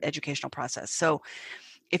in that educational process. So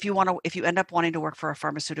if you end up wanting to work for a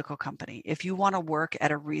pharmaceutical company, if you want to work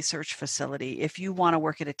at a research facility, if you want to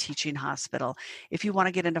work at a teaching hospital, if you want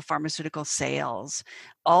to get into pharmaceutical sales,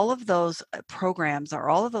 all of those programs or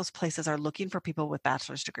all of those places are looking for people with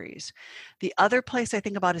bachelor's degrees. The other place I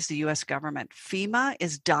think about is the US government. FEMA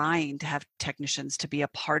is dying to have technicians to be a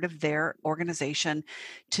part of their organization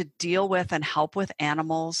to deal with and help with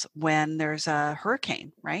animals when there's a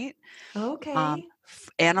hurricane, right? Okay.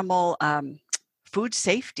 Animal food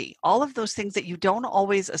safety, all of those things that you don't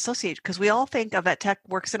always associate, because we all think a vet tech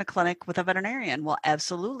works in a clinic with a veterinarian. Well,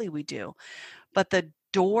 absolutely we do. But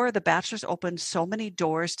the bachelor's opened so many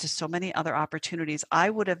doors to so many other opportunities. I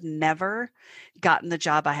would have never gotten the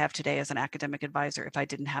job I have today as an academic advisor if I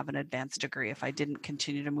didn't have an advanced degree, if I didn't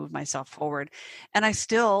continue to move myself forward. And I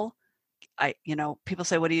still people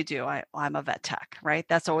say, what do you do? I'm a vet tech, right?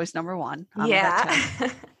 That's always number one. I'm a vet tech.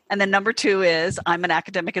 Yeah. And then number two is I'm an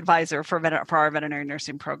academic advisor for our veterinary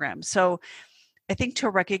nursing program. So I think to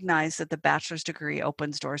recognize that the bachelor's degree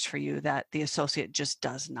opens doors for you that the associate just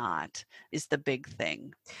does not is the big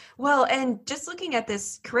thing. Well, and just looking at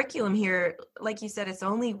this curriculum here, like you said, it's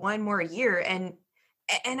only one more year. And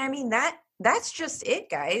I mean, that's just it,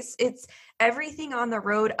 guys. It's everything on the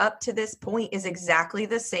road up to this point is exactly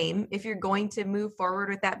the same. If you're going to move forward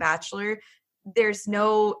with that bachelor, there's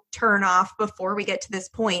no turn off before we get to this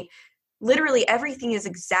point. Literally everything is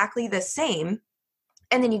exactly the same.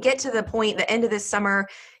 And then you get to the point, the end of this summer,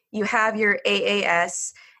 you have your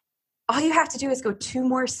AAS. All you have to do is go 2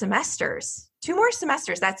 more semesters. 2 more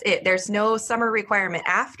semesters. That's it. There's no summer requirement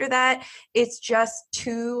after that. It's just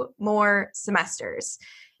 2 more semesters.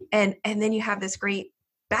 And then you have this great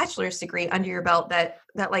bachelor's degree under your belt that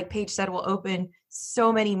like Paige said will open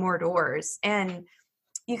so many more doors. And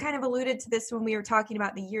you kind of alluded to this when we were talking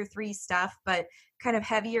about the year 3 stuff, but kind of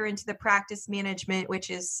heavier into the practice management, which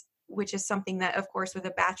is something that, of course, with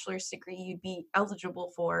a bachelor's degree, you'd be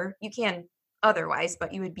eligible for. You can otherwise,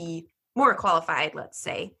 but you would be more qualified, let's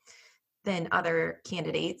say, than other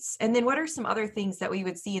candidates. And then what are some other things that we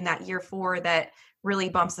would see in that year 4 that really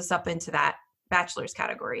bumps us up into that bachelor's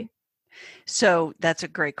category? So that's a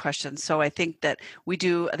great question. So I think that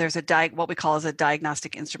there's what we call as a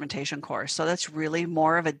diagnostic instrumentation course. So that's really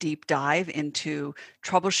more of a deep dive into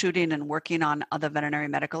troubleshooting and working on other veterinary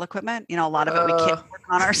medical equipment. A lot of it we can't work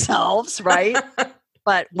on ourselves, right?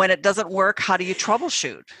 But when it doesn't work, how do you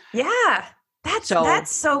troubleshoot? Yeah.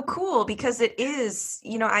 That's so cool because it is,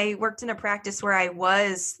 I worked in a practice where I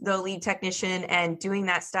was the lead technician and doing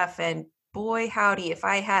that stuff, and boy, howdy, if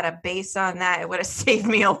I had a base on that, it would have saved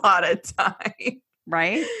me a lot of time.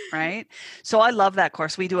 Right. So I love that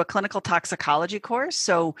course. We do a clinical toxicology course.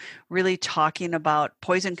 So really talking about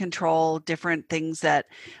poison control, different things that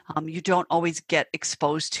you don't always get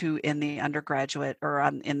exposed to in the undergraduate or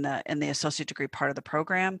in the associate degree part of the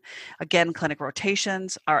program. Again, clinic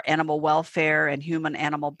rotations, our animal welfare and human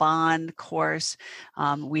animal bond course.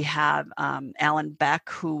 We have Alan Beck,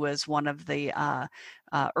 who was one of the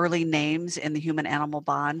early names in the human animal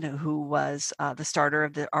bond, who was the starter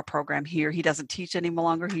of our program here. He doesn't teach any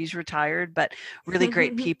longer. He's retired, but really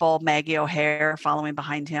great people, Maggie O'Hare following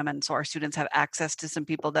behind him. And so our students have access to some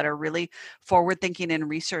people that are really forward thinking in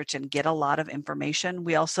research and get a lot of information.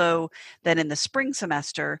 We also, then in the spring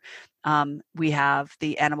semester, we have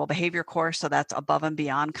the animal behavior course. So that's above and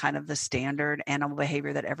beyond kind of the standard animal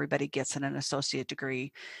behavior that everybody gets in an associate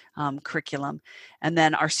degree curriculum. And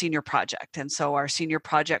then our senior project. And so our senior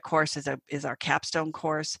project course is our capstone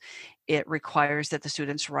course. It requires that the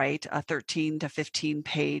students write a 13 to 15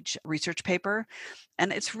 page research paper.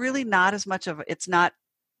 And it's really not as much of,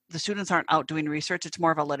 the students aren't out doing research, it's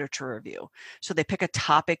more of a literature review. So they pick a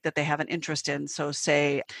topic that they have an interest in. So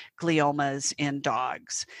say gliomas in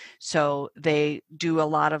dogs. So they do a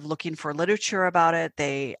lot of looking for literature about it.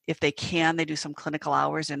 If they can, they do some clinical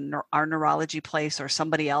hours in our neurology place or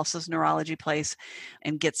somebody else's neurology place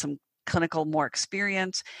and get some clinical more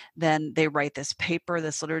experience. Then they write this paper,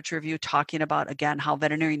 this literature review, talking about, again, how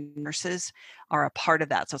veterinary nurses are a part of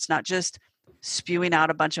that. So it's not just spewing out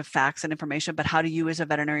a bunch of facts and information, but how do you as a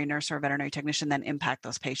veterinary nurse or a veterinary technician then impact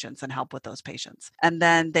those patients and help with those patients? And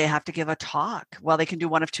then they have to give a talk. Well, they can do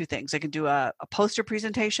one of 2 things. They can do a poster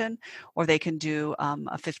presentation, or they can do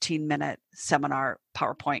a 15-minute seminar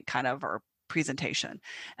PowerPoint kind of, or presentation.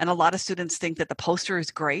 And a lot of students think that the poster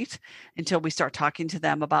is great until we start talking to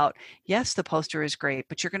them about, yes, the poster is great,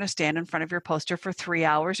 but you're going to stand in front of your poster for 3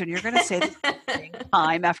 hours and you're going to say the same thing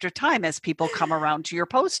time after time as people come around to your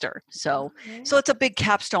poster. So it's a big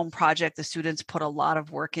capstone project. The students put a lot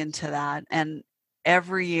of work into that. And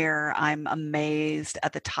every year I'm amazed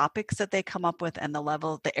at the topics that they come up with and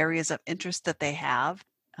the areas of interest that they have.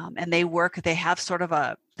 And they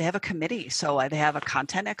have a committee. So they have a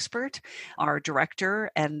content expert, our director,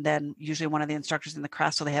 and then usually one of the instructors in the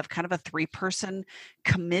class. So they have kind of a 3-person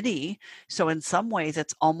committee. So in some ways,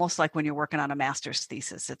 it's almost like when you're working on a master's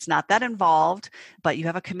thesis. It's not that involved, but you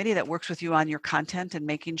have a committee that works with you on your content and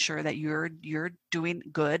making sure that you're doing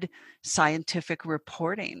good scientific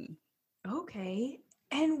reporting. Okay.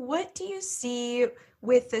 And what do you see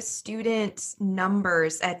with the student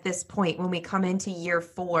numbers at this point when we come into year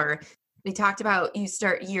 4? We talked about you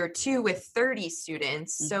start year 2 with 30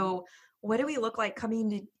 students. Mm-hmm. So what do we look like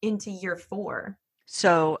coming into year 4?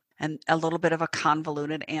 So, and a little bit of a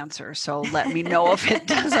convoluted answer. So let me know if it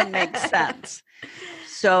doesn't make sense.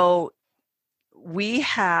 So we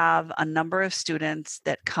have a number of students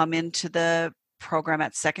that come into the program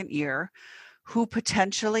at second year who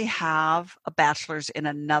potentially have a bachelor's in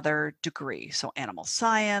another degree. So animal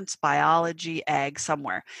science, biology, ag,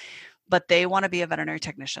 somewhere. But they want to be a veterinary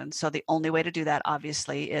technician. So the only way to do that,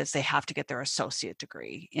 obviously, is they have to get their associate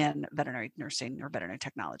degree in veterinary nursing or veterinary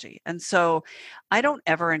technology. And so I don't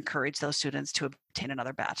ever encourage those students to obtain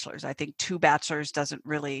another bachelor's. I think 2 bachelors doesn't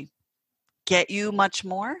really get you much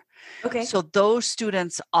more. Okay. So those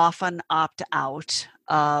students often opt out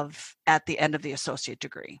of at the end of the associate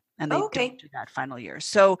degree, and they Okay. don't do that final year.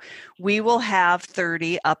 So we will have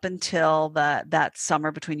 30 up until that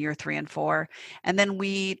summer between year 3 and 4, and then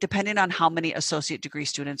we, depending on how many associate degree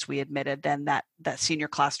students we admitted, then that senior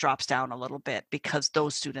class drops down a little bit because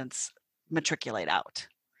those students matriculate out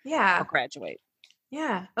Yeah. or graduate.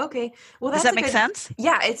 Yeah. Okay. Well, Does that's that a make good, sense?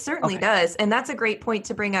 yeah, it certainly Okay. does. And that's a great point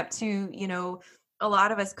to bring up too. A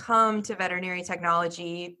lot of us come to veterinary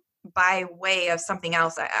technology by way of something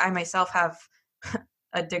else. I myself have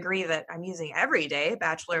a degree that I'm using every day,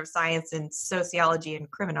 Bachelor of Science in Sociology and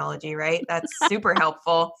Criminology, right? That's super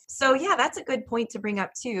helpful. So yeah, that's a good point to bring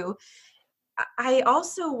up too. I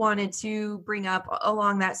also wanted to bring up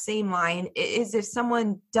along that same line is if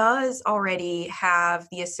someone does already have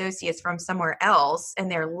the associates from somewhere else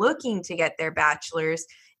and they're looking to get their bachelor's,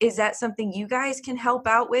 is that something you guys can help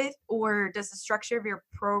out with, or does the structure of your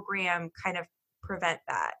program kind of prevent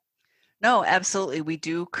that? No, absolutely. We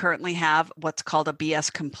do currently have what's called a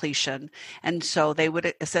BS completion. And so they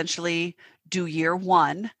would essentially do year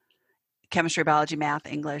 1, chemistry, biology, math,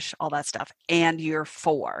 English, all that stuff, and year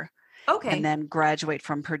 4, and Okay. then graduate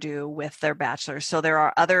from Purdue with their bachelor's. So there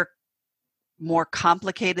are other more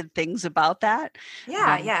complicated things about that.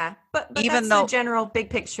 Yeah, yeah. But Even that's the though, general big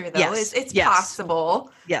picture though. Is yes, it's yes,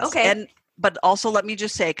 possible. yes. Okay. And but also let me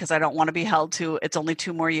just say, because I don't want to be held to it's only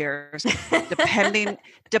 2 more years,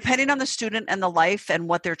 depending on the student and the life and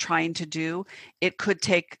what they're trying to do, it could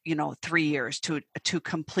take 3 years to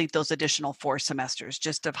complete those additional 4 semesters,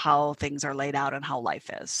 just of how things are laid out and how life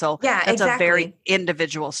is. So Yeah, that's a very exactly.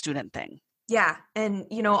 individual student thing. Yeah. And,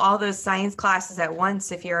 all those science classes at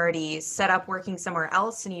once, if you're already set up working somewhere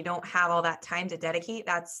else and you don't have all that time to dedicate,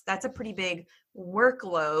 that's a pretty big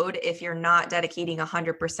workload if you're not dedicating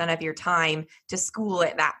 100% of your time to school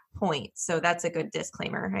at that point. So that's a good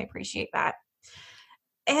disclaimer. I appreciate that.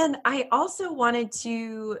 And I also wanted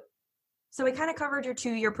to, so we kind of covered your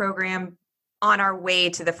 2-year program on our way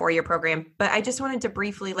to the 4-year program, but I just wanted to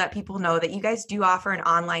briefly let people know that you guys do offer an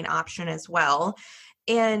online option as well.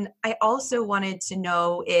 And I also wanted to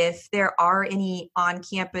know if there are any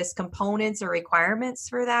on-campus components or requirements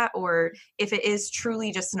for that, or if it is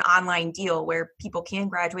truly just an online deal where people can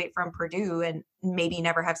graduate from Purdue and maybe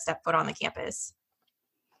never have stepped foot on the campus.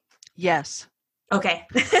 Yes. Okay.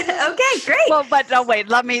 Okay, great. Well, but no, wait,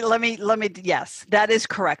 let me, yes, that is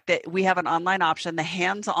correct. That we have an online option, the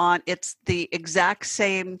hands-on, it's the exact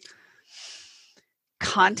same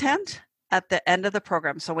content at the end of the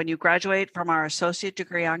program. So when you graduate from our associate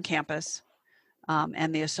degree on campus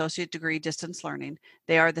and the associate degree distance learning,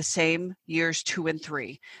 they are the same years 2 and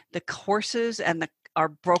 3. The courses are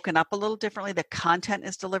broken up a little differently. The content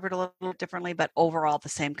is delivered a little differently, but overall the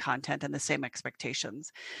same content and the same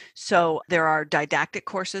expectations. So there are didactic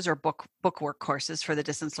courses or bookwork courses for the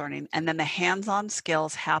distance learning, and then the hands-on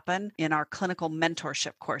skills happen in our clinical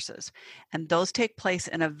mentorship courses. And those take place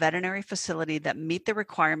in a veterinary facility that meet the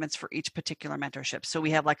requirements for each particular mentorship. So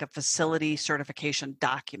we have like a facility certification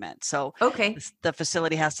document. So Okay. the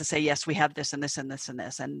facility has to say, yes, we have this and this and this and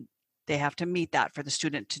this, and they have to meet that for the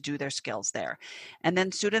student to do their skills there. And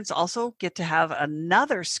then students also get to have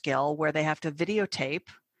another skill where they have to videotape,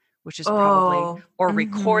 which is probably, or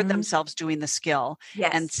record themselves doing the skill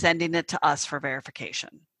and Yes. sending it to us for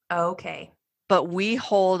verification. Okay. But we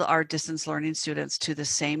hold our distance learning students to the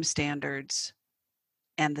same standards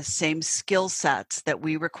and the same skill sets that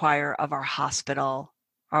we require of our hospital,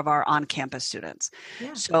 of our on-campus students.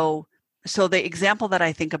 Yeah. So the example that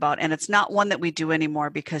I think about, and it's not one that we do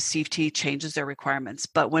anymore because CFT changes their requirements,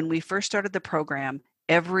 but when we first started the program,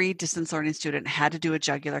 every distance learning student had to do a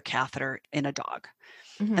jugular catheter in a dog.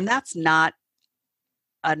 Mm-hmm. And that's not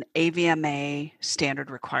an AVMA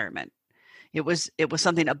standard requirement. It was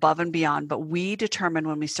something above and beyond, but we determined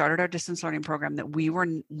when we started our distance learning program that we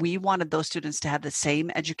wanted those students to have the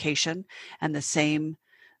same education and the same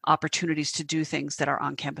opportunities to do things that our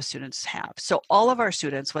on-campus students have. So all of our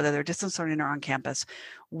students, whether they're distance learning or on campus,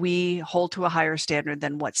 we hold to a higher standard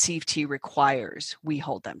than what CFT requires we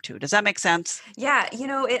hold them to. Does that make sense? Yeah,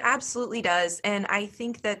 it absolutely does. And I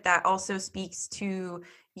think that also speaks to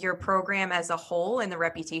your program as a whole and the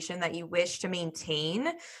reputation that you wish to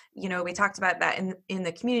maintain. We talked about that in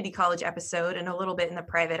the community college episode and a little bit in the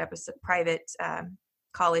private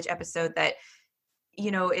college episode that,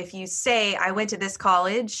 if you say, I went to this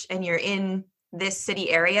college and you're in this city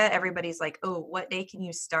area, everybody's like, oh, what day can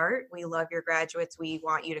you start? We love your graduates. We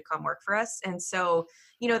want you to come work for us. And so,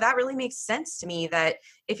 that really makes sense to me that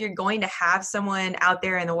if you're going to have someone out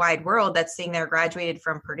there in the wide world that's saying they're graduated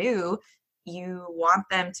from Purdue, you want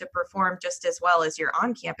them to perform just as well as your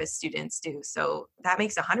on-campus students do. So that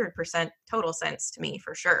makes 100% total sense to me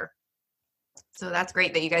for sure. So that's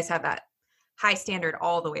great that you guys have that high standard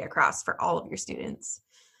all the way across for all of your students.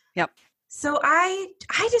 Yep. So I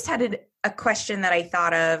just had a question that I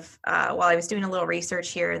thought of while I was doing a little research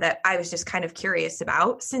here that I was just kind of curious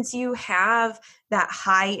about. Since you have that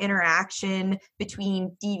high interaction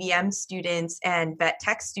between DVM students and vet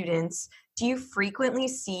tech students, do you frequently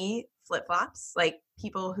see flip-flops, like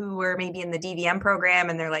people who were maybe in the DVM program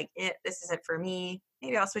and they're like, this isn't for me,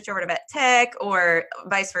 maybe I'll switch over to vet tech, or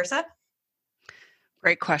vice versa?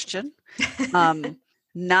 Great question.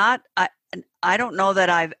 I don't know that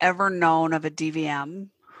I've ever known of a DVM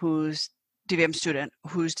student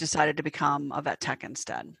who's decided to become a vet tech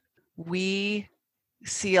instead. We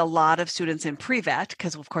see a lot of students in pre-vet,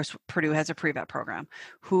 because of course Purdue has a pre-vet program,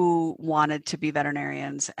 who wanted to be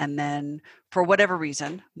veterinarians, and then for whatever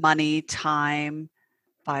reason, money, time,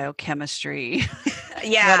 biochemistry,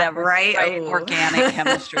 whatever, right? Organic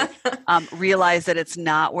chemistry, realize that it's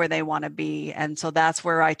not where they want to be. And so that's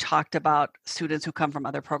where I talked about students who come from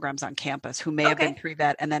other programs on campus who may have been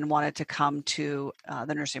pre-vet and then wanted to come to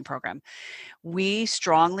the nursing program. We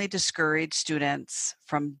strongly discourage students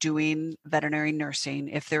from doing veterinary nursing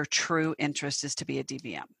if their true interest is to be a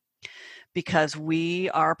DVM. Because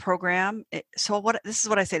our program, this is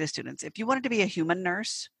what I say to students: if you wanted to be a human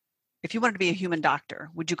nurse, if you wanted to be a human doctor,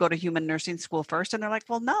 would you go to human nursing school first? And they're like,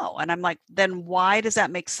 well, no. And I'm like, then why does that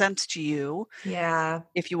make sense to you? Yeah.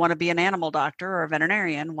 If you want to be an animal doctor or a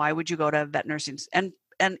veterinarian, why would you go to vet nursing? And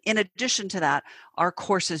in addition to that, our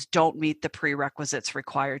courses don't meet the prerequisites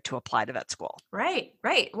required to apply to vet school. Right.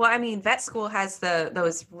 Well, I mean, vet school has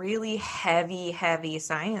those really heavy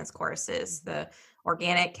science courses, the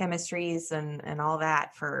organic chemistries and all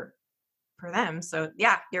that for them. So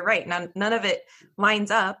yeah, you're right. None of it lines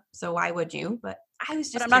up. So why would you? But I was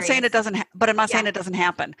just. But I'm not saying it doesn't. Saying it doesn't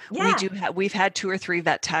happen. Yeah. We've had 2 or 3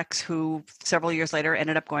 vet techs who several years later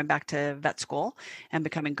ended up going back to vet school and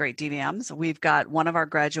becoming great DVMs. We've got one of our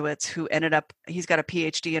graduates who he's got a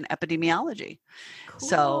PhD in epidemiology. Cool.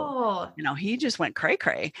 So he just went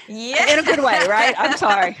cray. Yeah. In a good way, right? I'm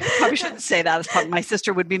sorry. Probably shouldn't say that. My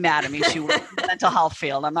sister would be mad at me. She works in the mental health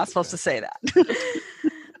field. I'm not supposed to say that.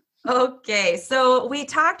 Okay, so we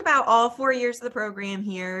talked about all 4 years of the program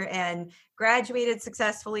here and graduated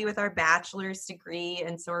successfully with our bachelor's degree.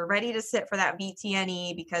 And so we're ready to sit for that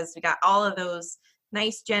VTNE because we got all of those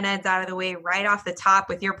nice gen eds out of the way right off the top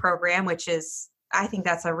with your program, which is, I think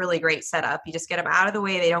that's a really great setup. You just get them out of the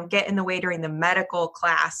way. They don't get in the way during the medical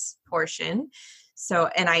class portion. So,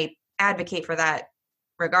 and I advocate for that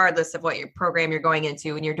regardless of what your program you're going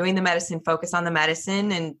into. When you're doing the medicine, focus on the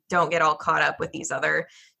medicine and don't get all caught up with these other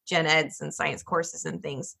gen eds and science courses and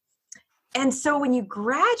things. And so when you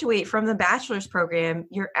graduate from the bachelor's program,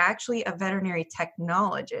 you're actually a veterinary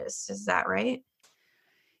technologist. Is that right?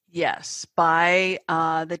 Yes. By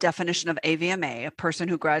the definition of AVMA, a person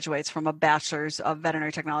who graduates from a bachelor's of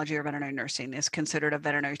veterinary technology or veterinary nursing is considered a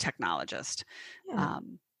veterinary technologist.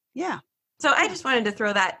 Yeah. So I just wanted to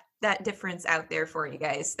throw that difference out there for you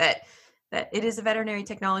guys, that it is a veterinary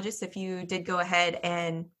technologist if you did go ahead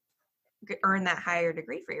and earn that higher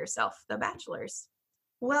degree for yourself, the bachelor's.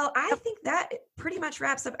 Well, I think that pretty much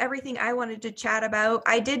wraps up everything I wanted to chat about.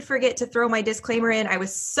 I did forget to throw my disclaimer in. I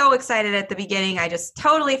was so excited at the beginning. I just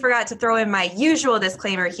totally forgot to throw in my usual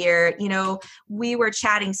disclaimer here. We were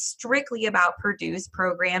chatting strictly about Purdue's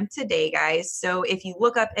program today, guys. So if you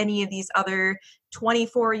look up any of these other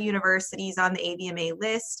 24 universities on the AVMA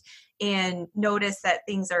list and notice that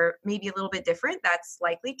things are maybe a little bit different, that's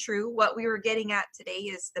likely true. What we were getting at today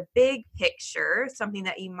is the big picture, something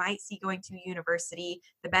that you might see going to university,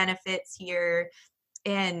 the benefits here.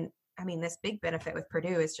 And I mean, this big benefit with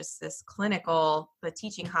Purdue is just this the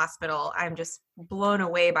teaching hospital. I'm just blown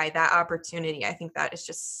away by that opportunity. I think that is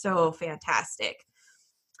just so fantastic.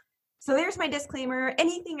 So there's my disclaimer.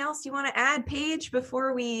 Anything else you want to add, Paige,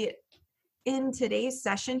 before we end today's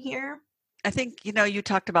session here? I think, you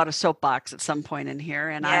talked about a soapbox at some point in here,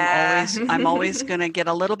 and yeah. I'm always going to get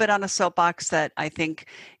a little bit on a soapbox that I think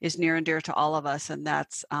is near and dear to all of us, and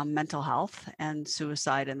that's mental health and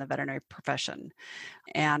suicide in the veterinary profession.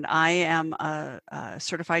 And I am a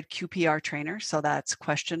certified QPR trainer, so that's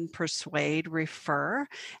question, persuade, refer,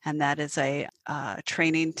 and that is a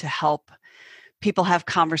training to help people have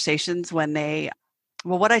conversations when they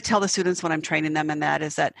Well, what I tell the students when I'm training them in that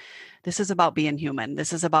is that this is about being human.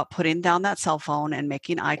 This is about putting down that cell phone and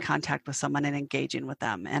making eye contact with someone and engaging with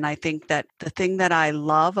them. And I think that the thing that I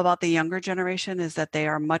love about the younger generation is that they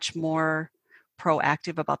are much more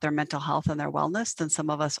proactive about their mental health and their wellness than some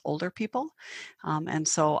of us older people. And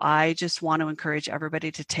so I just want to encourage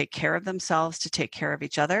everybody to take care of themselves, to take care of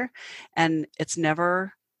each other. And it's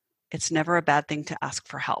never a bad thing to ask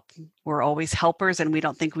for help. We're always helpers and we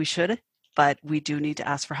don't think we should, but we do need to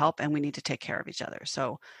ask for help and we need to take care of each other.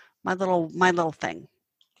 So my little thing.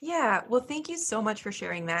 Yeah, well, thank you so much for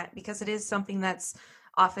sharing that, because it is something that's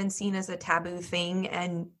often seen as a taboo thing.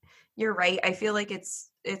 And you're right. I feel like it's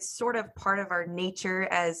sort of part of our nature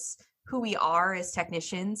as who we are as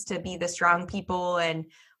technicians, to be the strong people and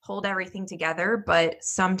hold everything together. But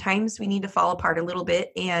sometimes we need to fall apart a little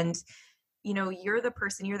bit. And you're the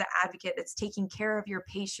person, you're the advocate that's taking care of your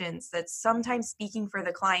patients, that's sometimes speaking for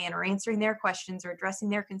the client or answering their questions or addressing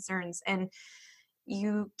their concerns. And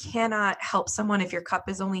you cannot help someone if your cup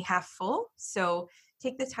is only half full. So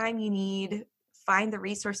take the time you need, find the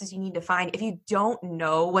resources you need to find. If you don't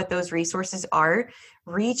know what those resources are,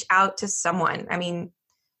 reach out to someone. I mean,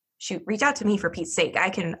 shoot, reach out to me for Pete's sake. I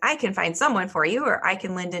can find someone for you, or I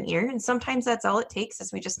can lend an ear. And sometimes that's all it takes,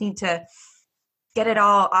 is we just need to get it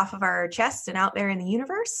all off of our chest and out there in the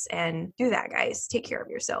universe. And do that, guys. Take care of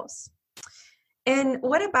yourselves. And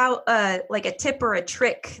what about like a tip or a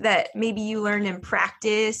trick that maybe you learned in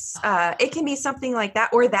practice? It can be something like that,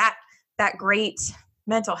 or that great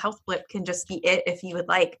mental health blip can just be it, if you would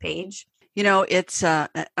like, Paige. It's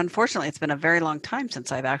unfortunately, it's been a very long time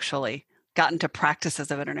since I've actually gotten to practice as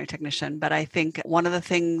a veterinary technician. But I think one of the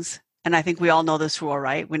things, and I think we all know this rule,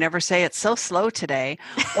 right? We never say it's so slow today,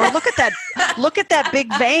 or look at that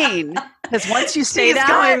big vein. Because once you say that,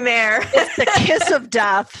 going there. It's the kiss of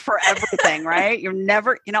death for everything, right? You're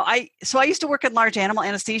never, I used to work in large animal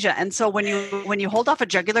anesthesia. And so when you hold off a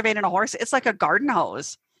jugular vein in a horse, it's like a garden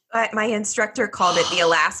hose. My instructor called it the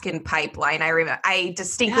Alaskan pipeline. I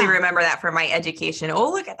distinctly remember that from my education. Oh,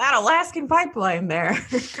 look at that Alaskan pipeline there.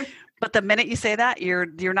 But the minute you say that, you're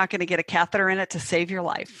not going to get a catheter in it to save your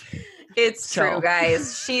life. It's true,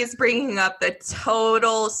 guys. She's bringing up the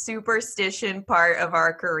total superstition part of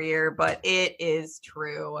our career, but it is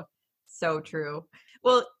true. So true.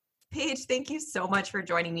 Well, Paige, thank you so much for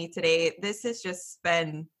joining me today. This has just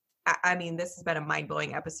been, this has been a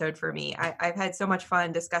mind-blowing episode for me. I've had so much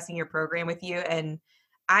fun discussing your program with you, and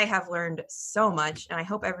I have learned so much, and I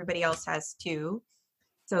hope everybody else has too.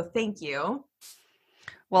 So thank you.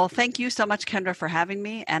 Well, thank you so much, Kendra, for having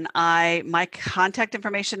me. And my contact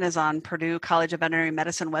information is on Purdue College of Veterinary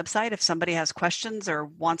Medicine website if somebody has questions or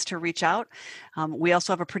wants to reach out. We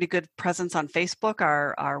also have a pretty good presence on Facebook.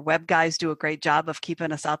 Our web guys do a great job of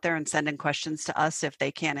keeping us out there and sending questions to us if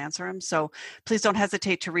they can't answer them. So please don't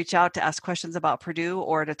hesitate to reach out to ask questions about Purdue,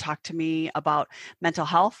 or to talk to me about mental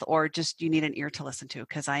health, or just you need an ear to listen to,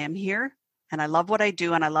 because I am here and I love what I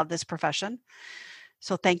do and I love this profession.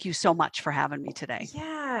 So thank you so much for having me today.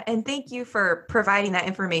 Yeah, and thank you for providing that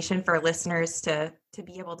information for listeners to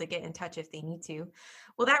be able to get in touch if they need to.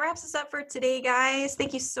 Well, that wraps us up for today, guys.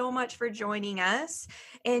 Thank you so much for joining us.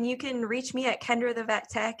 And you can reach me at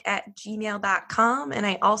kendrathevettech@gmail.com. And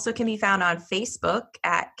I also can be found on Facebook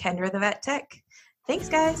at Kendra the Vet Tech. Thanks,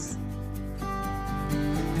 guys.